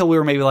character until we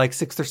were maybe like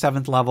 6th or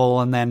 7th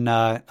level, and then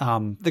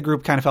the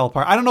group kind of fell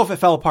apart. I don't know if it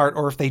fell apart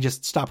or if they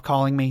just stopped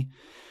calling me.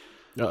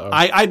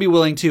 I'd be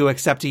willing to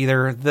accept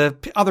either.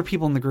 The other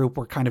people in the group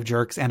were kind of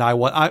jerks, and I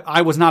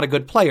was not a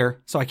good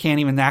player, so I can't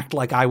even act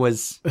like I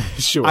was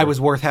sure. I was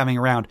worth having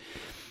around.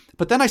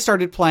 But then I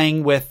started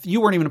playing with,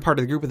 you weren't even a part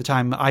of the group at the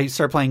time. I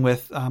started playing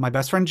with my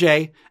best friend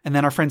Jay, and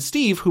then our friend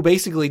Steve, who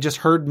basically just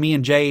heard me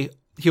and Jay.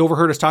 He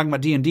overheard us talking about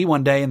D&D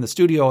one day in the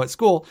studio at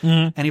school,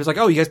 and he was like,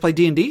 "Oh, you guys play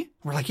D&D?"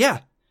 We're like, "Yeah."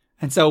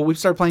 And so we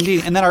started playing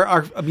D&D, and then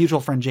our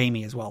mutual friend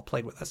Jamie as well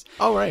played with us.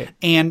 Oh, right.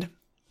 And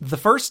the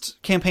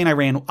first campaign I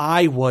ran,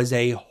 I was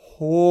a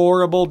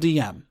horrible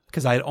DM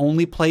because I had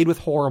only played with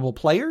horrible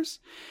players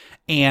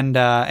and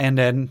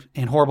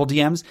horrible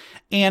DMs,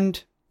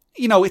 and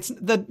it's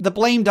the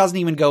blame doesn't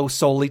even go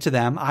solely to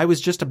them. I was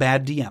just a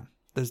bad DM.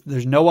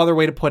 There's no other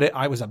way to put it.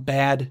 I was a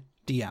bad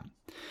DM.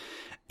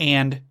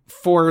 And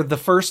for the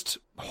first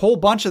whole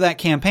bunch of that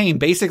campaign,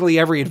 basically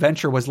every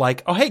adventure was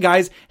like, "Oh, hey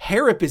guys,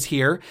 Harip is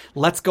here.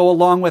 Let's go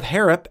along with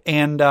Harip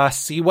and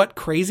see what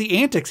crazy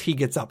antics he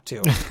gets up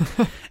to."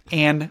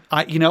 And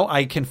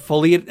I can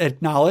fully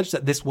acknowledge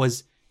that this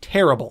was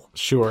terrible.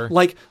 Sure.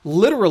 Like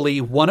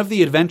literally one of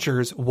the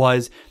adventures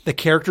was the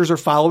characters are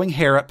following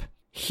Harip.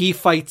 He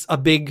fights a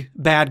big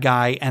bad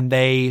guy and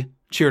they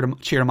cheered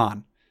him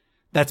on.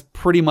 That's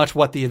pretty much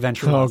what the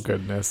adventure was. Oh,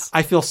 goodness.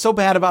 I feel so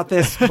bad about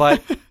this,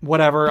 but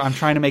whatever. I'm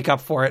trying to make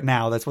up for it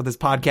now. That's what this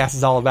podcast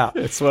is all about.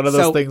 It's one of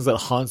those things that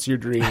haunts your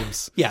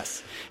dreams.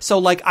 Yes. So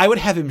like I would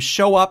have him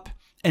show up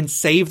and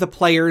save the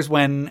players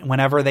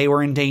whenever they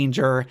were in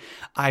danger.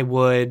 I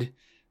would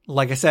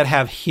like I said,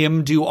 have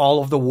him do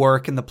all of the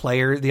work and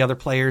the other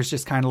players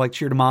just kind of like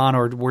cheered him on,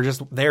 or we're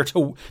just there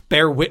to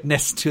bear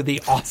witness to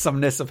the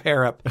awesomeness of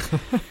Harrop.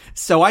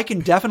 So I can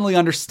definitely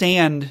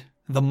understand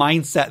the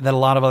mindset that a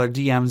lot of other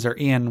DMs are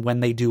in when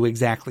they do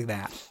exactly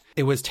that.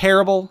 It was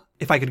terrible.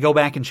 If I could go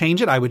back and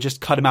change it, I would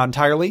just cut him out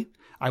entirely.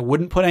 I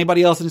wouldn't put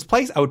anybody else in his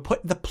place. I would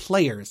put the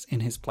players in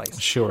his place.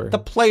 Sure. The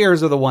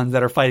players are the ones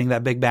that are fighting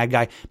that big bad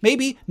guy.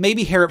 Maybe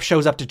Harrop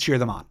shows up to cheer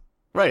them on.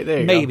 Right, there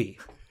you Maybe.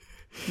 go.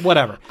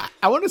 Whatever.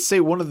 I want to say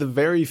one of the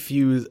very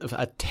few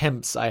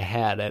attempts I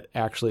had at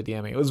actually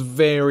DMing. It was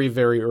very,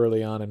 very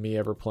early on in me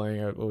ever playing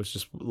it.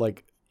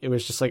 It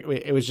was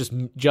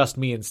just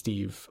me and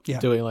Steve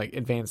doing like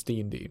advanced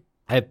D&D.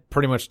 I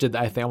pretty much did.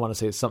 I think I want to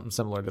say something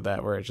similar to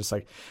that, where it's just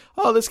like,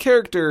 oh, this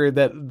character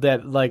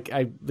that like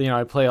I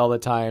play all the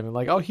time, and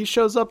like, oh, he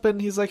shows up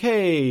and he's like,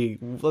 hey,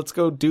 let's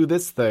go do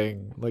this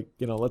thing, like,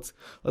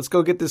 let's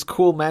go get this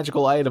cool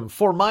magical item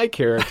for my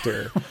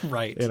character,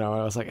 right?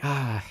 I was like,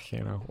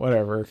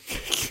 whatever.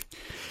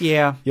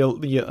 Yeah, you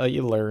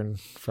learn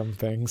from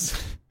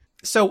things.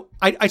 So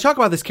I talk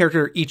about this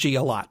character Ichi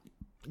a lot.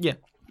 Yeah,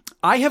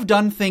 I have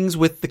done things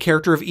with the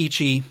character of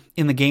Ichi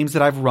in the games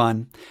that I've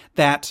run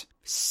that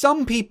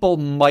some people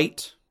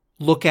might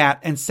look at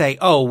and say,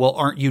 oh, well,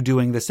 aren't you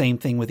doing the same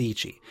thing with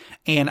Ichi?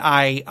 And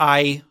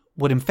I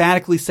would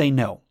emphatically say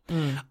no.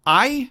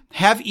 I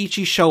have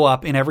Ichi show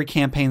up in every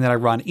campaign that I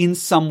run in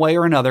some way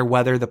or another,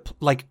 whether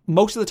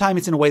most of the time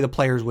it's in a way the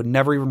players would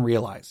never even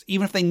realize.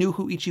 Even if they knew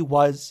who Ichi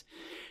was,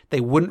 they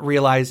wouldn't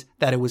realize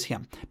that it was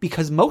him.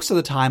 Because most of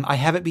the time I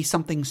have it be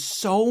something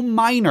so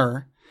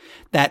minor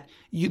that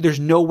there's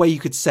no way you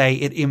could say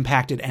it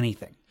impacted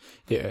anything.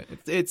 Yeah,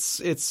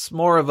 it's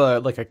more of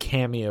a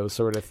cameo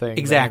sort of thing.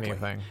 Exactly.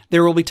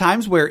 There will be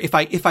times where if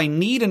I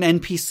need an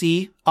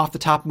NPC off the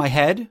top of my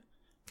head,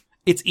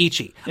 it's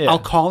Ichi. Yeah. I'll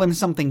call him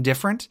something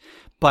different,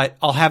 but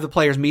I'll have the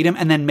players meet him,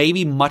 and then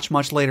maybe much,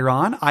 much later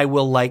on, I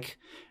will like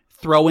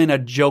throw in a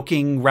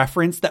joking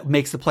reference that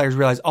makes the players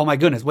realize, oh my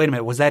goodness, wait a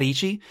minute, was that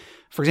Ichi?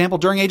 For example,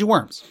 during Age of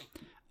Worms,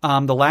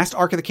 the last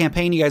arc of the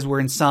campaign, you guys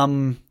were in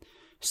some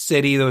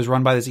city that was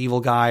run by this evil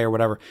guy or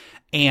whatever,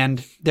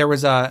 and there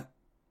was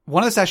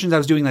one of the sessions I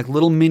was doing like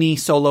little mini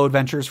solo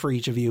adventures for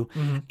each of you.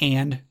 Mm-hmm.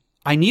 And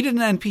I needed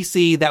an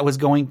NPC that was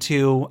going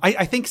to,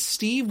 I think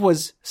Steve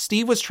was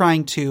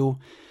trying to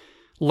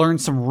learn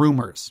some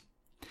rumors.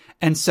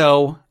 And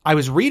so I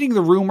was reading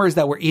the rumors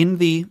that were in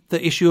the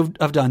issue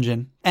of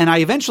Dungeon. And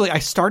I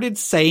started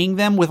saying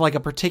them with like a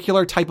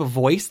particular type of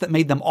voice that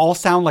made them all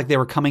sound like they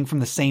were coming from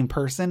the same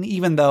person.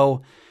 Even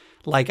though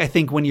like, I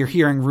think when you're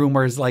hearing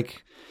rumors,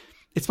 like,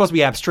 it's supposed to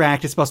be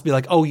abstract. It's supposed to be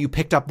like, oh, you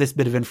picked up this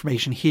bit of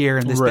information here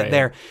and this bit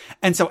there.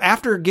 And so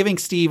after giving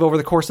Steve over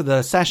the course of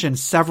the session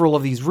several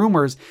of these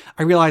rumors,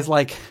 I realized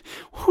like,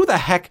 who the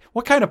heck,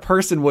 what kind of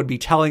person would be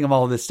telling him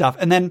all of this stuff?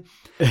 And then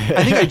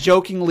I think I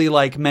jokingly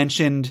like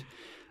mentioned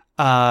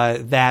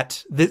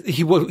that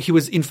he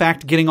was in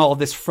fact getting all of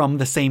this from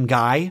the same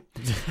guy.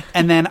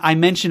 And then I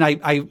mentioned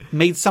I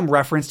made some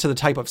reference to the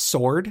type of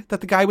sword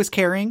that the guy was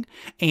carrying,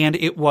 and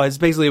it was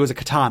a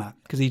katana,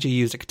 because Ichi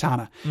used a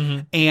katana.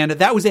 Mm-hmm. And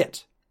that was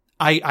it.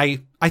 I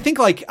think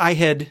like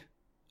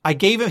I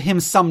gave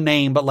him some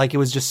name, but like it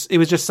was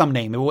just some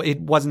name. It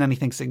wasn't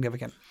anything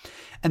significant.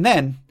 And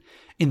then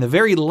in the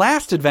very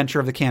last adventure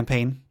of the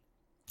campaign,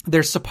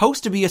 there's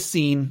supposed to be a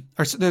scene,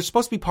 or there's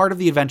supposed to be part of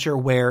the adventure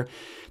where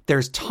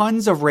there's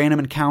tons of random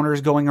encounters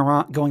going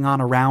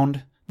on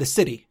around the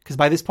city. Because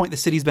by this point, the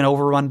city's been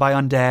overrun by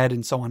undead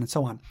and so on and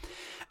so on.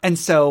 And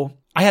so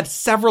I had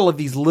several of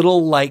these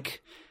little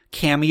like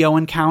cameo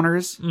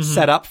encounters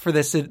set up for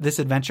this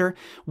adventure,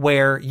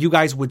 where you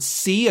guys would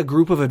see a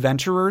group of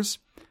adventurers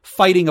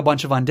fighting a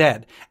bunch of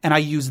undead. And I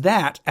used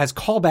that as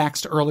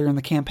callbacks to earlier in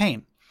the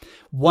campaign.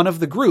 One of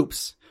the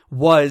groups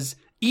was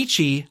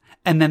Ichi,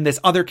 and then this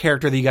other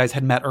character that you guys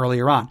had met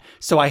earlier on.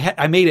 So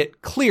I made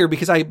it clear,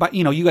 because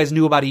you guys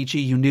knew about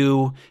Ichi. You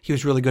knew he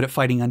was really good at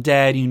fighting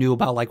undead. You knew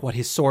about like what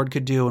his sword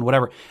could do and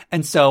whatever.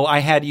 And so I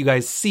had you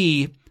guys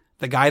see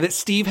the guy that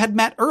Steve had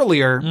met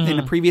earlier in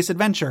a previous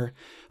adventure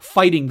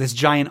fighting this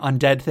giant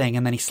undead thing,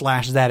 and then he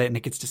slashes at it and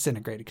it gets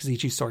disintegrated, because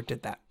Ichi's sword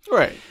did that.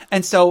 Right.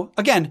 And so,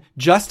 again,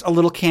 just a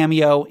little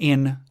cameo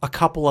in a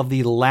couple of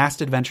the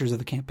last adventures of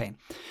the campaign.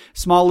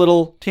 Small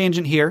little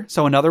tangent here.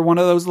 So another one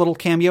of those little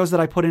cameos that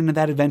I put into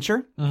that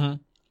adventure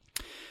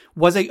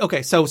was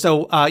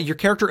your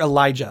character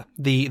Elijah,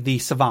 the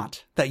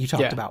savant that you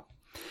talked about.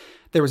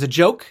 There was a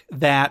joke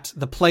that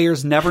the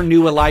players never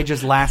knew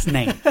Elijah's last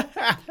name.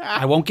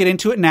 I won't get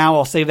into it now.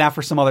 I'll save that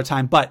for some other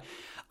time. But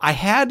I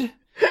had...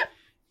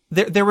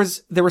 There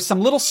was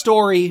some little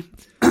story,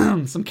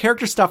 some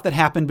character stuff that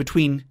happened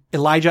between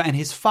Elijah and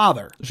his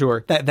father.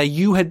 Sure. That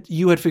you had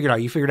figured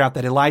out. You figured out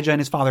that Elijah and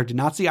his father did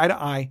not see eye to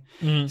eye.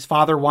 His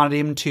father wanted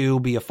him to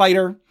be a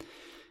fighter.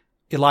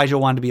 Elijah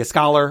wanted to be a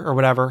scholar or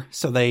whatever.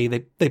 So they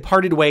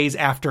parted ways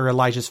after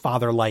Elijah's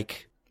father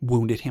like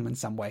wounded him in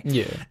some way.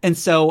 Yeah. And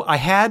so I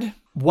had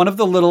one of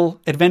the little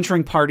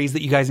adventuring parties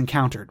that you guys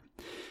encountered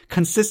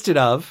consisted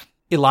of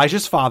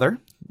Elijah's father.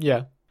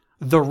 Yeah.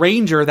 the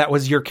ranger that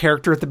was your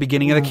character at the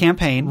beginning of the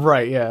campaign.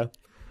 Right, yeah.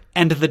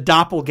 And the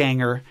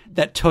doppelganger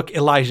that took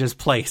Elijah's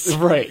place.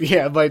 Right,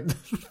 yeah, but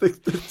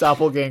the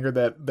doppelganger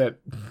that...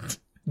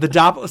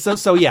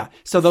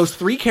 So those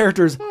three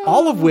characters,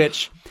 all of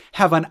which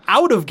have an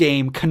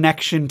out-of-game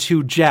connection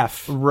to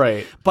Jeff.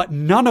 Right. But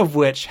none of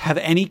which have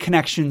any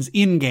connections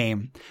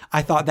in-game.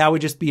 I thought that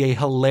would just be a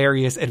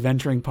hilarious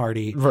adventuring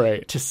party.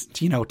 Right.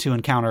 To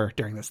encounter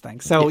during this thing.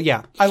 So,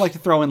 yeah, I like to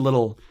throw in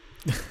little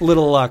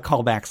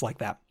callbacks like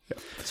that.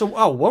 So,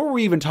 what were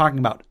we even talking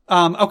about?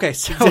 Okay,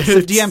 so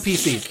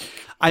DMPCs.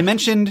 I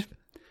mentioned,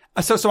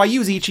 so I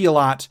use Ichi a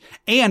lot,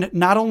 and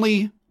not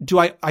only do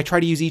I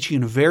try to use Ichi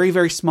in very,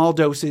 very small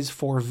doses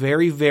for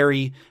very,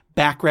 very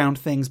background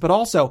things, but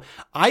also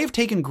I have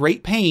taken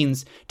great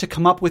pains to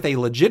come up with a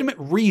legitimate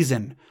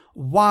reason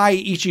why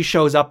Ichi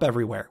shows up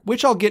everywhere,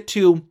 which I'll get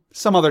to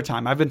some other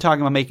time. I've been talking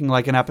about making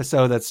like an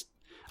episode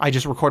I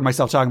just record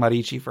myself talking about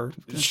Ichi for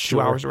 2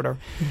 hours or whatever.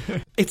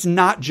 It's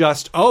not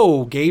just,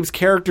 Gabe's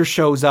character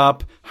shows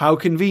up. How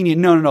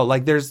convenient. No.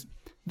 Like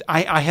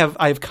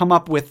I've come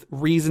up with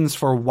reasons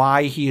for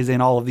why he is in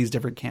all of these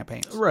different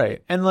campaigns.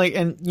 Right.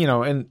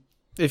 And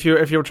if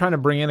you're trying to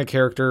bring in a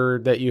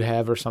character that you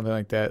have or something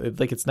like that,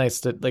 it's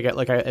nice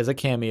to as a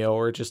cameo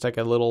or just like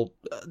a little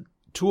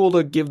tool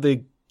to give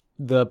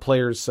the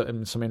players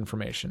some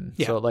information.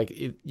 Yeah. So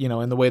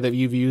in the way that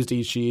you've used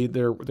Ichi,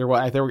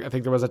 I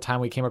think there was a time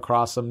we came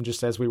across him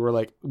just as we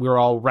were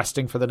all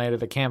resting for the night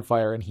at a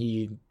campfire, and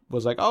he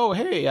was like, "Oh,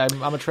 hey,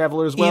 I'm a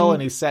traveler as well,"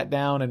 and he sat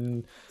down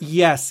and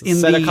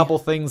said a couple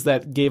things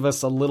that gave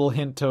us a little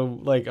hint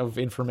of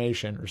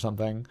information or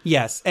something.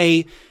 Yes,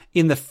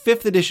 in the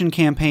 5th edition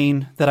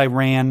campaign that I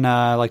ran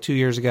 2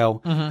 years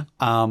ago.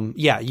 Mm-hmm.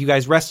 You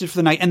guys rested for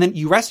the night, and then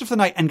you rested for the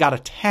night and got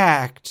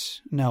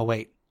attacked. No,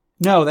 wait.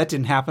 No, that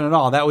didn't happen at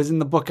all. That was in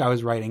the book I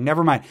was writing.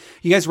 Never mind.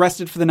 You guys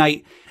rested for the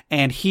night,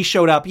 and he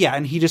showed up. Yeah,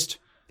 and he just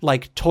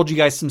told you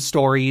guys some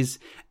stories,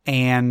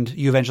 and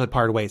you eventually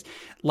parted ways.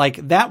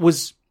 That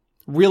was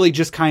really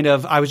just kind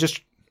of, I was just,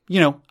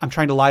 I'm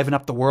trying to liven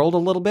up the world a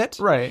little bit.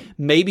 Right.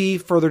 Maybe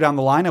further down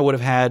the line, I would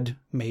have had,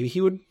 maybe he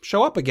would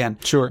show up again.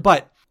 Sure.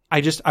 But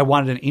I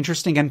wanted an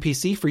interesting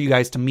NPC for you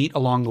guys to meet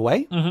along the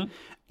way. Mm-hmm.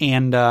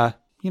 And,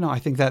 I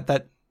think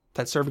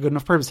that served a good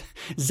enough purpose.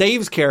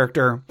 Zave's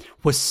character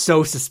was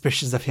so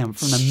suspicious of him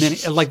from the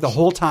minute, the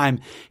whole time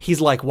he's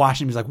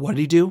watching him. He's like, what did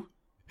he do?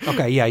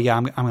 Okay. Yeah.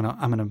 I'm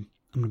going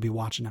to be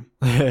watching him.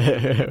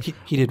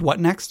 He did what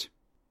next?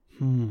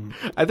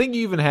 I think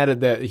you even had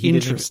it that he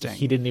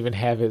didn't even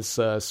have his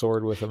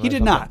sword with him. He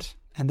did not.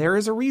 And there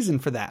is a reason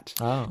for that.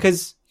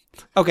 Because,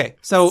 okay.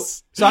 So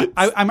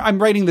I'm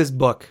writing this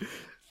book.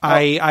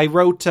 I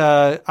wrote,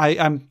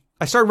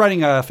 I started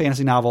writing a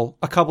fantasy novel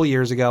a couple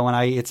years ago,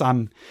 and it's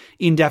on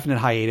indefinite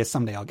hiatus.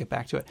 Someday I'll get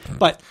back to it.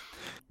 But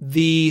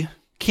the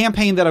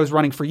campaign that I was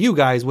running for you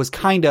guys was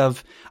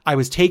I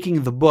was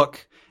taking the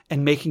book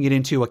and making it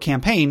into a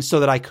campaign so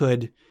that I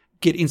could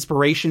get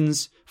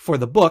inspirations for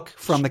the book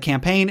from the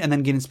campaign and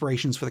then get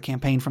inspirations for the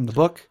campaign from the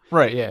book.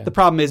 Right, yeah. The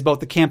problem is both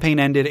the campaign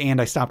ended and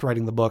I stopped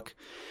writing the book.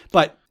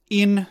 But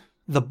in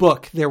the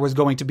book, there was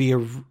going to be a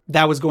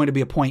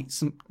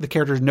point. The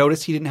characters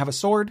noticed he didn't have a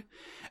sword.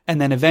 And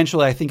then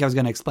eventually, I think I was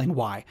going to explain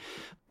why.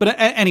 But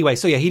anyway,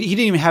 so yeah, he didn't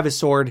even have his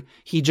sword.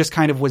 He just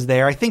kind of was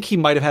there. I think he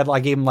might have had,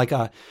 I gave him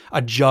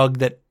a jug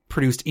that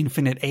produced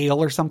infinite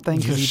ale or something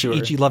because sure.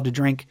 Ichi loved to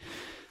drink.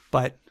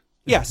 But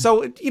yeah,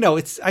 so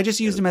I just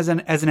used him as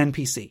an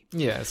NPC.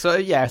 Yeah, so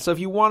if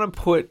you want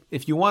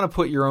to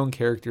put your own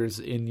characters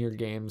in your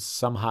games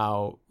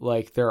somehow,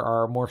 there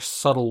are more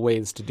subtle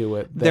ways to do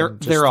it. Than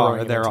there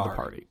are the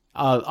party.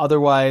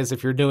 Otherwise,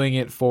 if you're doing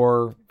it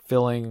for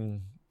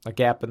filling a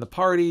gap in the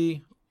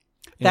party.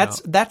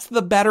 That's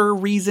the better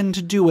reason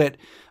to do it,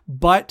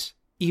 but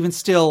even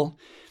still,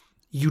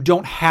 you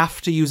don't have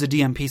to use a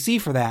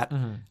DMPC for that.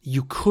 Mm-hmm.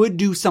 You could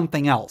do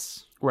something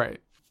else. Right.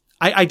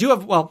 I do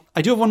have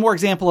one more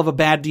example of a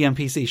bad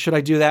DMPC. Should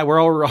I do that?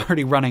 We're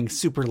already running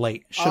super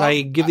late. Should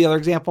I give the other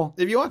example?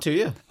 If you want to,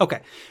 yeah.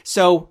 Okay.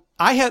 So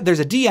there's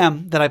a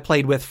DM that I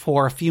played with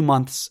for a few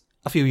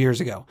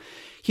years ago.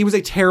 He was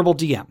a terrible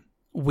DM.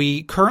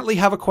 We currently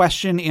have a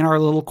question in our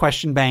little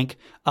question bank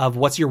of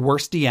what's your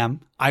worst DM.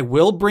 I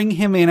will bring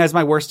him in as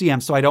my worst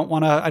DM, so I don't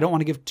want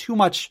to give too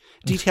much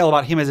detail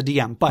about him as a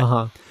DM.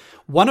 But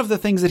one of the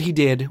things that he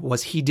did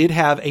was he did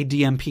have a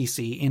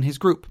DMPC in his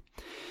group.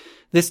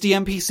 This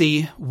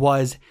DMPC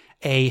was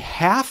a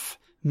half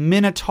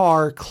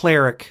Minotaur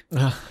cleric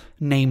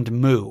named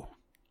Moo.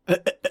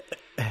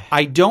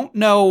 I don't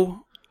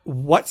know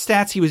what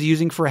stats he was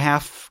using for a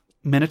half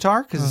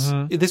Minotaur, because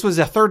this was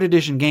a 3rd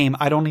edition game.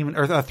 or a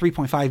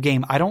 3.5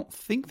 game. I don't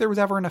think there was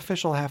ever an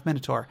official half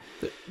Minotaur.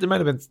 There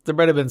might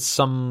have been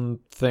some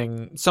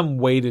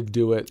way to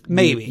do it.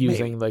 Maybe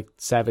using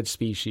Savage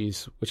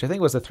Species, which I think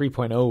was a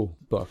 3.0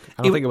 book.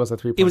 I don't think it was a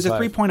 3.5. It was a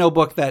 3.0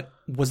 book that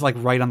was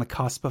right on the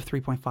cusp of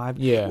 3.5.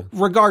 Yeah.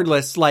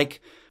 Regardless,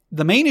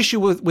 the main issue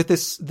with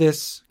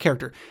this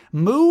character,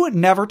 Moo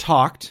never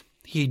talked.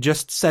 He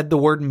just said the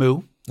word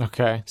Moo.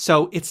 Okay.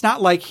 So it's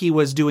not like he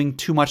was doing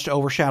too much to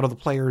overshadow the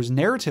players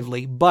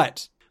narratively,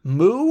 but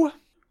Mu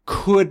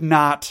could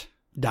not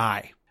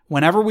die.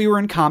 Whenever we were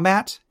in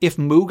combat, if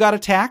Mu got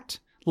attacked,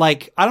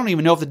 like, I don't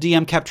even know if the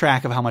DM kept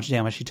track of how much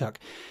damage he took.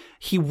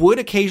 He would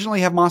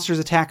occasionally have monsters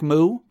attack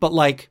Mu, but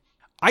like,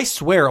 I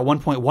swear at one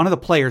point, one of the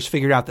players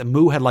figured out that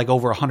Mu had like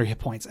over 100 hit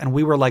points, and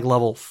we were like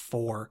level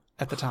 4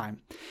 at the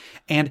time.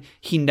 And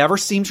he never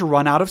seemed to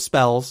run out of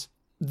spells.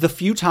 The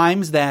few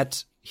times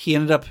that he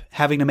ended up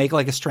having to make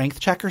like a strength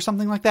check or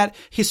something like that,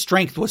 his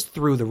strength was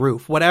through the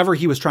roof. Whatever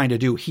he was trying to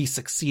do, he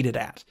succeeded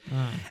at.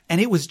 And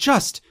it was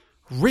just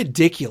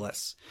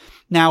ridiculous.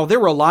 Now, there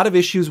were a lot of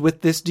issues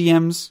with this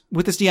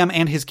DM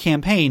and his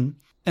campaign,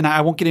 and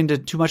I won't get into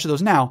too much of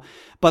those now,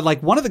 but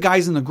like one of the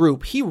guys in the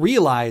group, he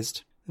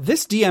realized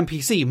this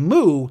DMPC,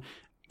 Mu,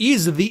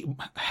 is the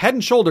head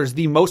and shoulders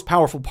the most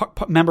powerful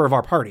member of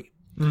our party.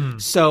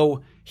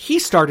 So he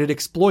started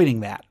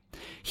exploiting that.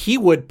 He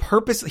would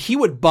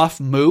buff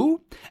Mu,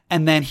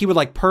 and then he would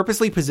like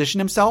purposely position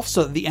himself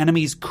so that the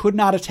enemies could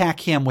not attack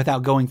him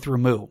without going through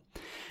Mu.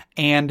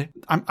 And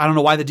I don't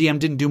know why the DM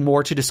didn't do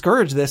more to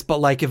discourage this,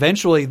 but like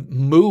eventually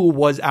Mu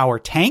was our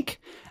tank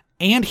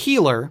and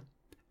healer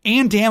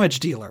and damage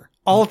dealer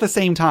all at the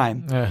same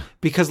time.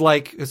 Because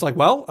like, it's like,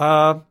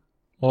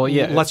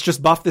 let's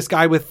just buff this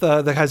guy with,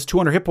 that has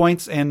 200 hit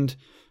points and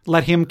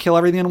let him kill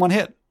everything in one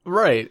hit.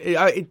 Right.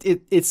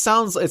 It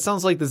sounds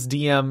like this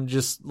DM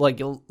just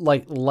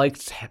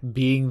liked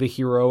being the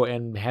hero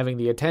and having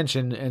the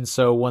attention. And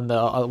so when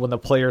the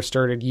player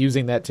started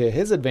using that to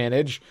his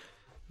advantage,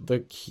 the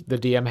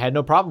DM had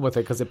no problem with it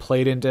because it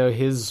played into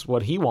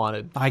what he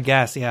wanted. I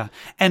guess, yeah.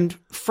 And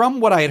from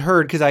what I had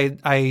heard, because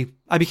I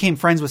became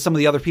friends with some of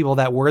the other people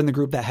that were in the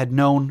group that had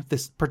known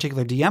this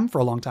particular DM for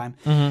a long time.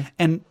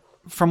 And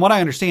from what I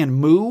understand,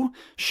 Mu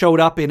showed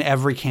up in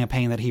every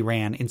campaign that he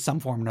ran in some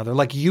form or another,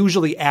 like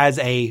usually as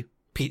a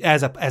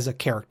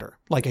character,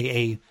 like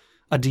a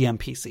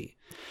DMPC.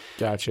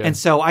 Gotcha. And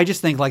so I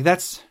just think like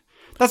that's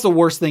the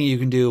worst thing you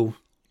can do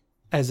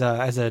as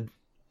a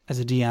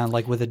DM,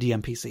 like with a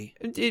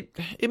DMPC.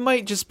 It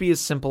might just be as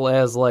simple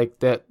as like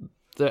that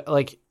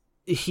like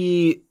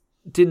he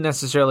didn't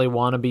necessarily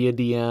want to be a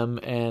DM,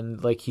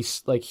 and like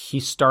he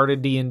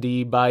started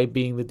D&D by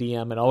being the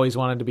DM and always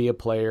wanted to be a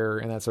player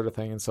and that sort of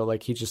thing. And so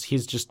like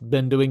he's just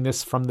been doing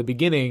this from the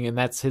beginning, and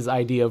that's his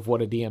idea of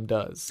what a DM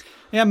does.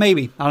 Yeah,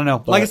 maybe. I don't know.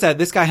 But, like I said,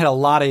 this guy had a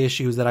lot of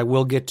issues that I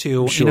will get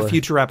to in a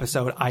future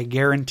episode. I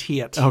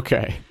guarantee it.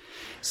 Okay.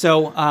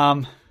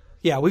 So,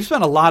 yeah, we've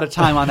spent a lot of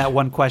time on that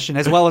one question,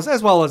 as well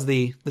as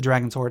the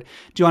Dragon's Horde.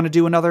 Do you want to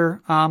do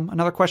another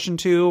question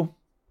too?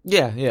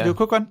 Yeah. Do a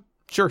quick one?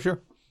 Sure.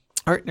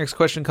 All right, next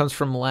question comes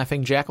from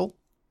Laughing Jackal.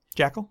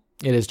 Jackal?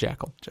 It is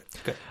Jackal.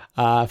 Good.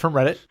 From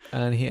Reddit,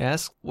 and he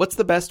asks, what's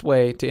the best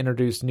way to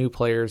introduce new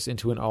players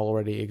into an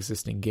already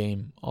existing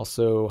game?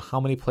 Also, how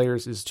many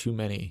players is too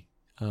many?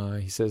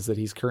 He says that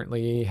he's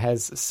currently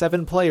has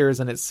 7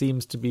 players, and it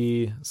seems to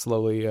be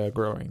slowly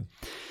growing.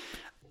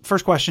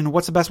 First question,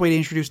 what's the best way to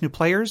introduce new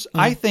players?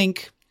 I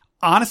think,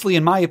 honestly,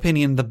 in my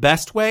opinion, the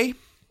best way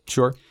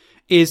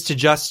is to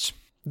just,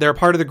 they're a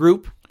part of the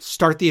group,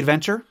 start the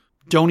adventure,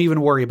 don't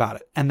even worry about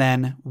it. And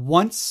then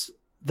once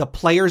the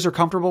players are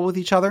comfortable with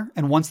each other,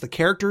 and once the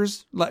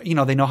characters,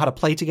 they know how to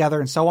play together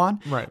and so on,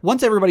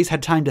 once everybody's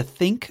had time to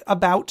think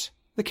about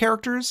the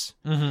characters,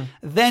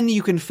 then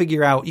you can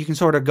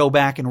sort of go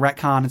back and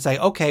retcon and say,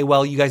 okay,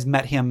 well, you guys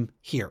met him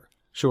here.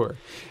 Sure.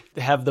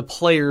 Have the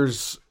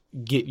players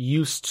get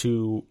used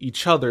to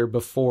each other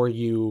before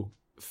you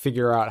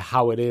figure out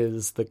how it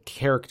is the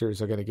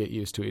characters are going to get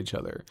used to each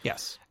other.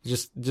 Yes.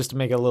 Just to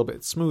make it a little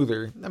bit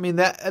smoother. I mean,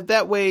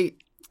 that way,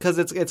 because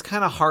it's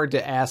kind of hard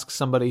to ask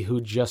somebody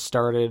who just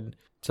started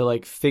to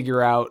like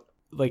figure out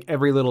like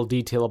every little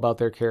detail about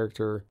their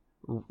character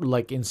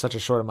like in such a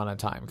short amount of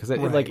time, because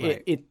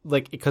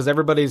because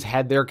everybody's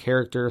had their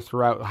character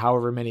throughout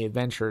however many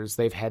adventures,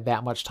 they've had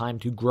that much time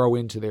to grow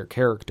into their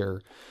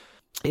character.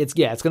 It's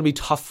going to be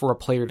tough for a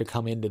player to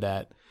come into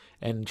that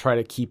and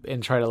try to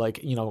try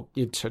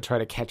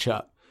to catch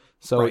up.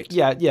 So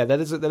that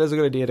is a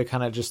good idea to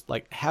kind of just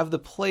like have the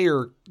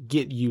player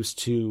get used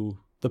to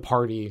the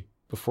party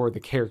before the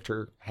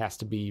character has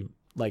to be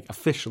like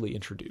officially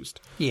introduced.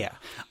 Yeah.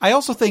 I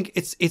also think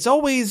it's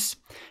always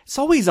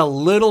a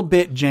little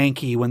bit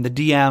janky when the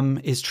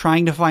DM is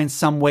trying to find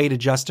some way to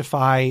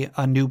justify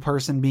a new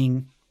person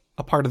being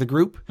a part of the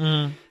group.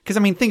 Because I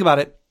mean, think about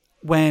it.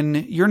 When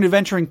you're an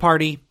adventuring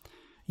party,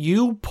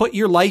 you put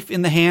your life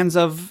in the hands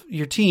of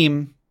your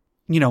team,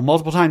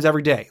 multiple times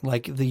every day.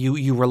 Like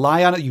you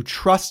rely on it. You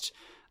trust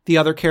the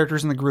other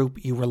characters in the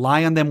group. You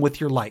rely on them with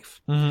your life.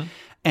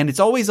 And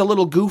it's always a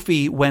little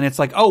goofy when it's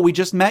like, oh, we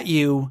just met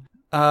you.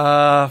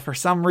 For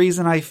some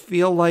reason, I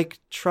feel like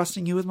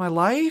trusting you with my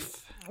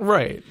life.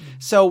 Right.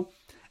 So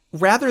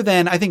rather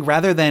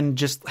than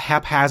just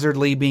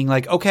haphazardly being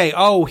like, okay,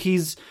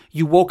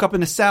 you woke up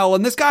in a cell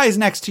and this guy is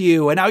next to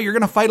you and now you're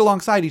going to fight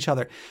alongside each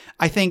other.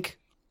 I think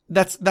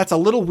that's a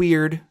little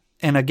weird.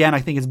 And again, I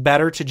think it's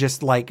better to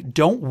just like,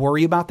 don't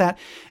worry about that.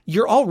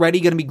 You're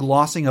already going to be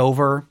glossing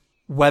over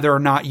whether or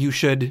not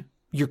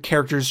your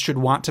characters should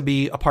want to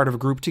be a part of a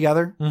group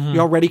together.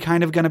 You're already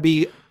kind of going to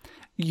be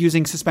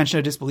using suspension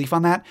of disbelief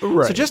on that.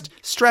 Right. So just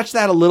stretch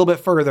that a little bit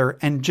further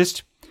and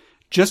just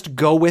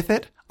go with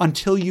it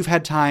until you've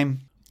had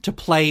time to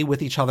play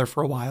with each other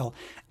for a while.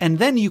 And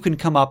then you can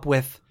come up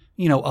with,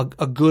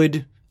 a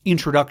good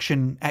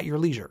introduction at your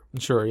leisure.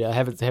 Sure, yeah.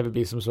 Have it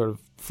be some sort of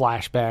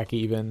flashback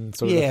even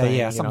sort of thing.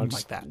 Yeah, something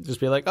like that. Just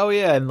be like, oh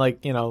yeah, and like,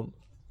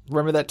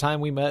 remember that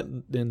time we met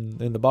in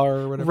the bar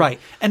or whatever? Right.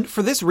 And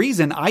for this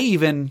reason, I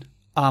even,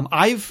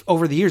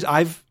 over the years,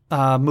 I've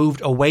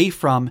moved away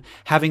from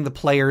having the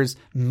players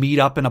meet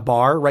up in a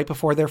bar right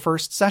before their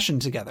first session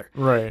together.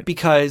 Right.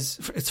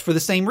 Because it's for the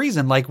same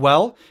reason. Like,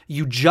 well,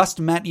 you just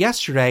met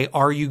yesterday.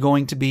 Are you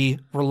going to be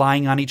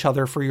relying on each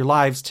other for your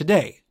lives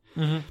today?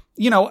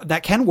 Mm-hmm.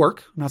 That can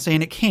work. I'm not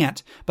saying it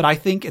can't, but I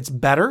think it's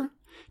better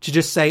to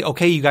just say,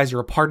 okay, you guys are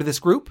a part of this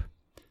group.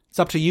 It's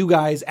up to you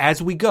guys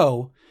as we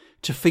go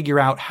to figure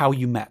out how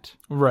you met.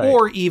 Right.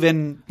 Or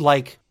even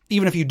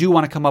if you do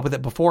want to come up with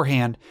it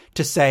beforehand,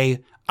 to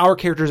say our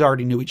characters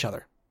already knew each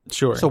other.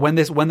 Sure. So when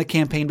the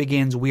campaign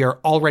begins, we are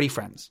already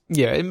friends.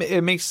 Yeah,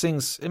 it makes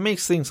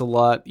things a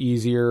lot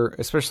easier,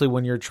 especially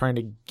when you're trying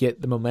to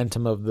get the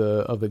momentum of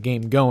the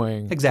game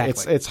going.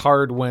 Exactly. It's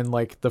hard when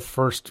like the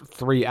first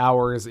 3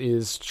 hours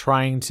is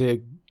trying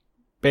to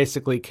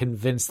basically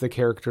convince the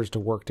characters to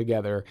work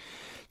together.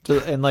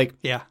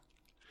 Yeah.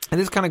 And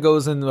this kind of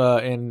goes in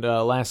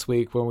last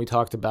week when we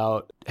talked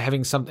about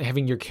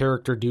having your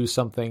character do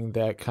something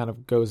that kind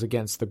of goes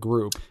against the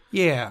group.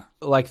 Yeah,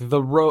 like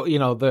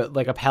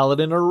like a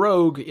paladin or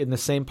rogue in the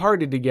same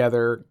party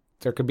together,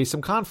 there could be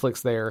some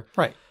conflicts there,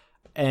 right?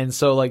 And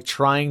so, like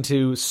trying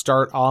to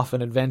start off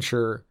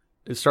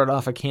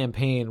a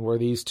campaign where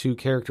these two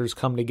characters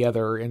come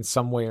together in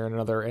some way or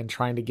another, and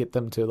trying to get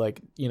them to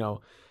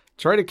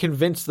try to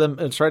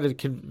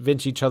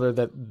convince each other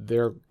that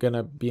they're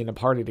gonna be in a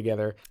party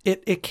together.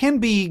 It can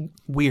be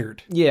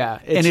weird. Yeah.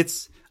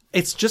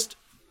 It's just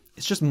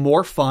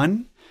more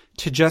fun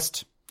to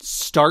just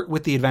start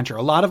with the adventure.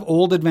 A lot of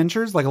old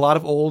adventures, like a lot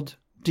of old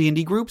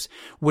D&D groups,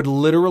 would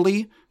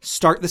literally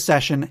start the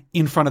session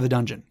in front of the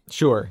dungeon.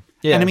 Sure.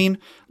 Yeah. And I mean,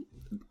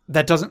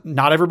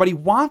 not everybody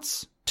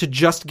wants to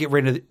just get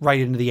right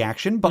into the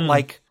action,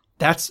 but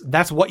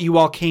that's what you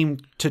all came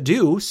to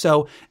do.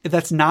 So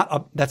that's not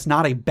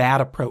a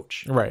bad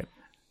approach. Right.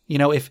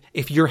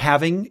 If you're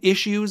having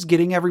issues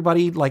getting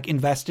everybody like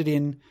invested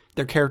in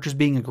their characters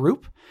being a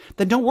group,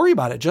 then don't worry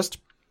about it. Just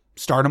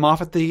start them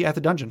off at the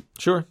dungeon.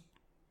 Sure.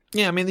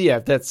 Yeah. I mean,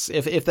 yeah,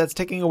 if that's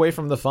taking away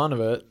from the fun of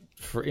it,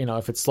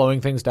 if it's slowing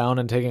things down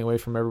and taking away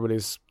from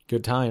everybody's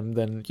good time,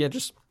 then yeah,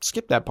 just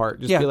skip that part.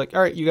 Just be like,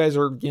 all right, you guys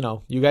are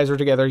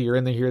together. You're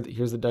in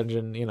here's the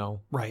dungeon.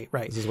 Right.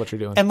 This is what you're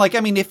doing. And like, I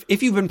mean,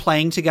 if you've been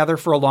playing together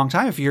for a long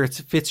time,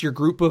 if it's your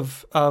group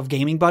of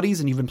gaming buddies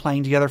and you've been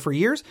playing together for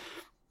years,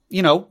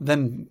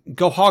 then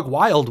go hog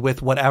wild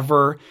with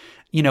whatever,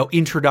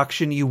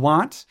 introduction you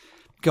want.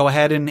 Go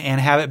ahead and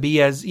have it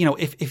be as,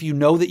 if you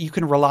know that you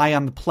can rely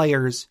on the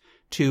players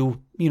to,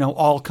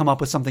 all come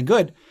up with something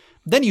good,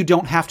 then you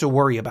don't have to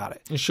worry about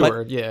it.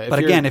 Sure, yeah. But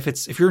again,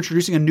 if you're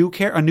introducing a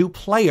new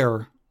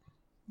player,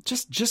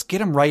 just get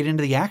them right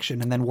into the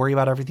action and then worry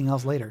about everything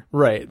else later.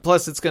 Right.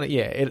 Plus, it's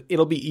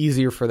it'll be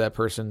easier for that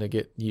person to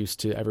get used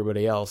to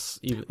everybody else,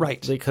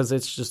 right? Because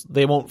it's just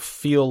they won't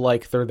feel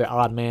like they're the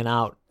odd man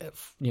out,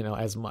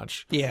 as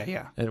much.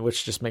 Yeah. And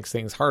which just makes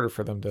things harder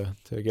for them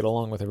to get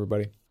along with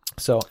everybody.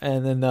 So,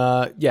 and then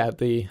how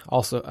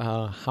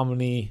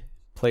many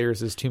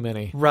players is too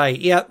many? Right.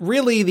 Yeah.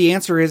 Really, the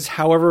answer is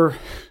however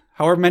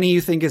many you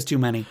think is too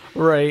many.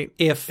 Right.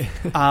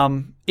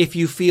 If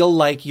you feel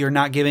like you're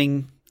not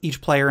giving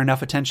each player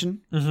enough attention,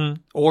 mm-hmm.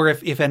 or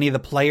if any of the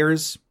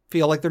players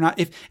feel like they're not,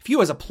 if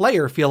you as a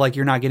player feel like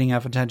you're not getting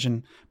enough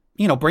attention,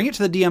 bring it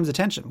to the DM's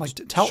attention. Like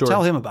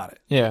tell him about it.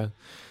 Yeah.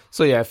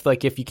 So yeah,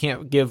 if you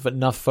can't give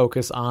enough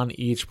focus on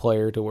each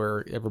player to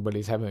where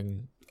everybody's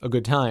having a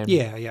good time,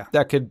 yeah,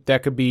 that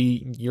could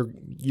be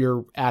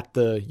you're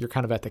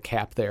kind of at the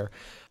cap there.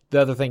 The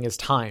other thing is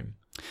time.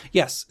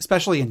 Yes,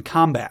 especially in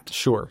combat.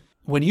 Sure.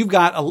 When you've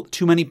got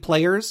too many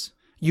players,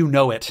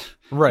 it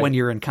right when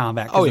you're in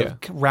combat. Oh yeah,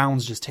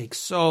 rounds just take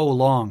so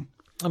long.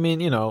 I mean,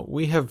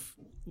 we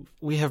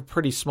have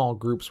pretty small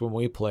groups when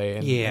we play,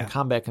 and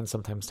combat can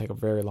sometimes take a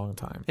very long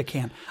time. It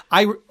can.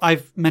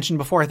 I've mentioned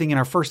before, I think in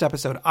our first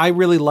episode, I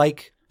really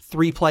like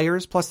 3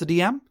 players plus the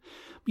DM.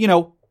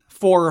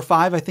 4 or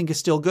 5 I think is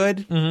still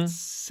good. Mm-hmm.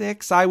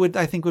 6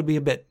 I think would be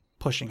a bit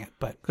pushing it,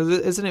 but because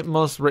isn't it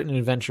most written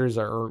adventures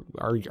are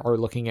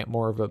looking at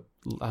more of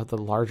the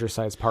larger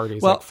size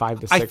parties, like 5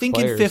 to 6 I think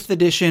players. In 5th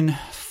edition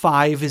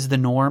 5 is the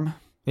norm.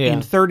 Yeah. In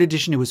 3rd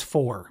edition it was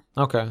 4.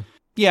 Okay.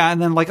 Yeah,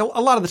 and then like a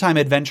lot of the time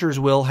adventures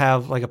will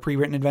have, like a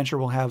pre-written adventure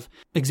will have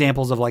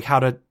examples of like how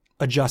to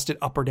adjust it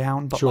up or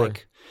down, but sure.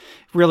 Like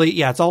really,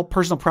 yeah, it's all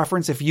personal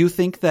preference. If you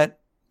think that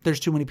there's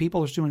too many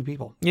people, there's too many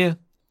people. Yeah.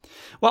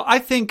 Well, I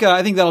think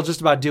that'll just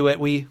about do it.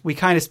 We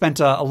kind of spent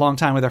a long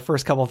time with our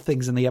first couple of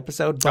things in the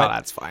episode, but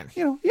that's fine.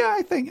 Yeah,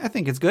 I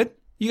think it's good.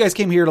 You guys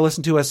came here to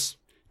listen to us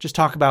just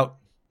talk about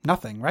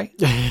nothing, right?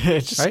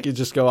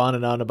 Just go on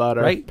and on about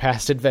our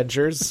past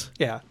adventures.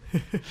 Yeah.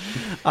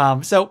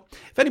 So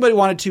if anybody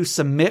wanted to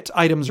submit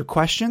items or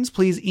questions,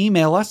 please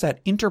email us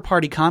at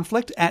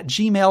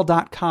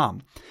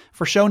interpartyconflict@gmail.com.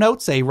 For show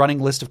notes, a running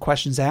list of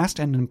questions asked,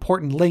 and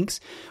important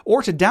links,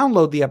 or to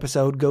download the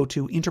episode, go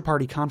to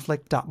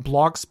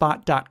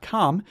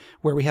interpartyconflict.blogspot.com,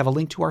 where we have a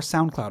link to our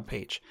SoundCloud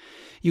page.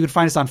 You can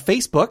find us on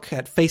Facebook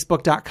at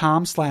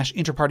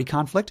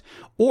facebook.com/interpartyconflict,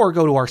 or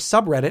go to our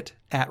subreddit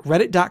at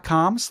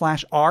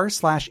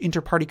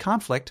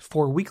reddit.com/r/interpartyconflict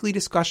for weekly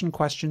discussion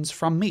questions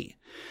from me.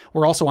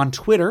 We're also on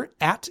Twitter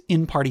at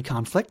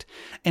InPartyConflict,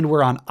 and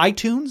we're on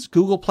iTunes,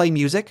 Google Play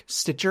Music,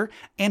 Stitcher,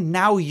 and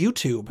now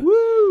YouTube.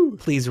 Woo!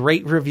 Please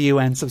rate, review,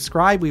 and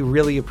subscribe. We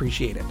really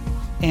appreciate it.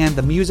 And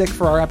the music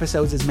for our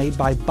episodes is made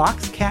by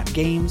Boxcat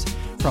Games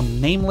from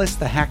Nameless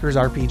the Hacker's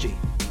RPG.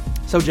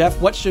 So, Jeff,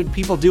 what should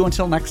people do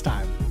until next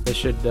time? They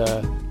should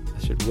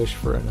wish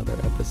for another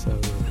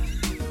episode.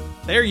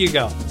 There you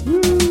go.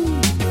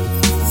 Woo!